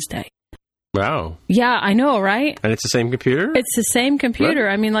 Today's Wednesday. Wow. Yeah, I know, right? And it's the same computer? It's the same computer.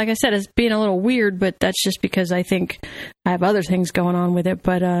 What? I mean, like I said, it's being a little weird, but that's just because I think I have other things going on with it.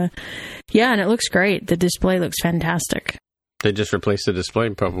 But, yeah, and it looks great. The display looks fantastic. They just replaced the display,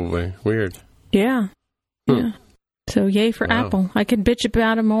 probably. Weird. Yeah. Yeah. So, yay for Apple. I can bitch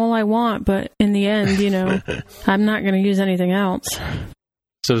about them all I want, but in the end, I'm not going to use anything else.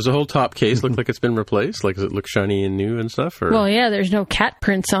 So does the whole top case look like it's been replaced? Like, does it look shiny and new and stuff? Or? Well, yeah, there's no cat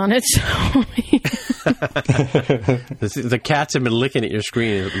prints on it. So. The cats have been licking at your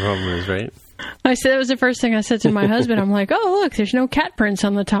screen, is what the problem is, right? I said that was the first thing I said to my husband. I'm like, oh, look, there's no cat prints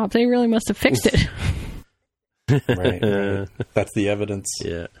on the top. They really must have fixed it. Right. That's the evidence.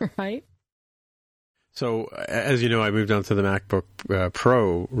 Yeah. Right. So, as you know, I moved on to the MacBook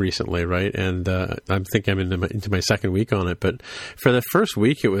Pro recently, right? And I think I'm into my second week on it. But for the first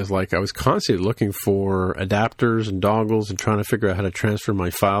week, it was like I was constantly looking for adapters and dongles and trying to figure out how to transfer my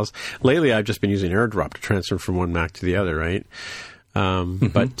files. Lately, I've just been using AirDrop to transfer from one Mac to the other, right?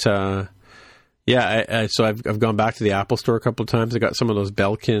 But so I've gone back to the Apple Store a couple of times. I got some of those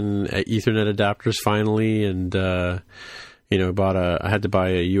Belkin Ethernet adapters finally, and I had to buy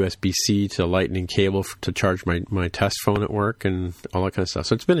a USB-C to Lightning cable to charge my test phone at work and all that kind of stuff.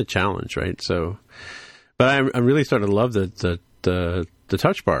 So it's been a challenge, right? So, but I'm really starting to love the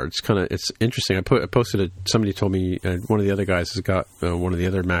touch bar. It's interesting. I posted somebody told me one of the other guys has got one of the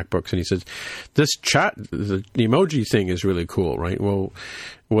other MacBooks, and he says this the emoji thing is really cool, right? Well,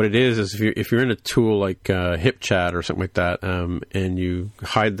 what it is if you're in a tool like HipChat or something like that, and you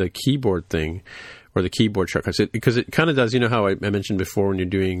hide the keyboard thing, or the keyboard shortcuts, because it kind of does. You know how I mentioned before when you're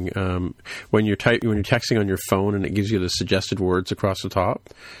doing when you're texting on your phone and it gives you the suggested words across the top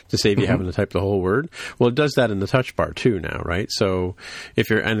to save you having to type the whole word. Well, it does that in the touch bar too now, right? So if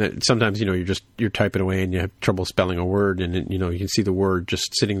sometimes you're typing away and you have trouble spelling a word, and you can see the word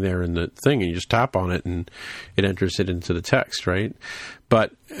just sitting there in the thing, and you just tap on it and it enters it into the text, right?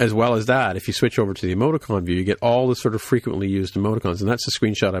 But as well as that, if you switch over to the emoticon view, you get all the sort of frequently used emoticons. And that's the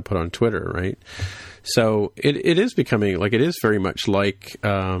screenshot I put on Twitter, right? So it is becoming, like, it is very much like,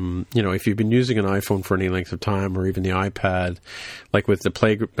 if you've been using an iPhone for any length of time, or even the iPad, like with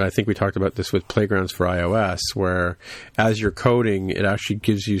the I think we talked about this with Playgrounds for iOS, where as you're coding, it actually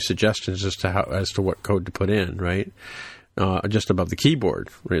gives you suggestions as to what code to put in, right? Just above the keyboard,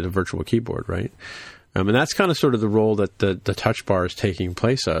 right? The virtual keyboard, right? And that's kind of sort of the role that the touch bar is taking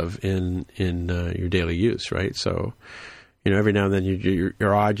place of in your daily use, right? So, every now and then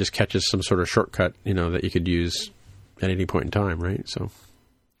your eye just catches some sort of shortcut, that you could use at any point in time, right? So,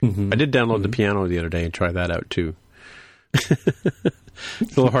 I did download the piano the other day and try that out too. It's a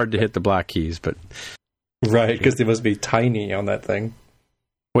little hard to hit the black keys, but right, because they must be tiny on that thing.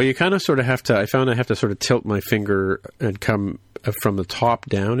 Well, you kind of sort of have to. I found I have to sort of tilt my finger and come from the top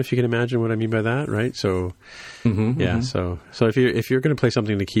down, if you can imagine what I mean by that, right? So, So if you're going to play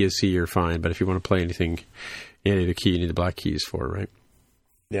something in the key of C, you're fine. But if you want to play anything in any other key, you need the black keys for, right?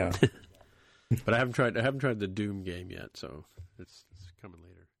 Yeah. But I haven't tried the Doom game yet, so it's coming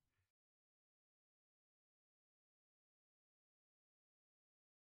later.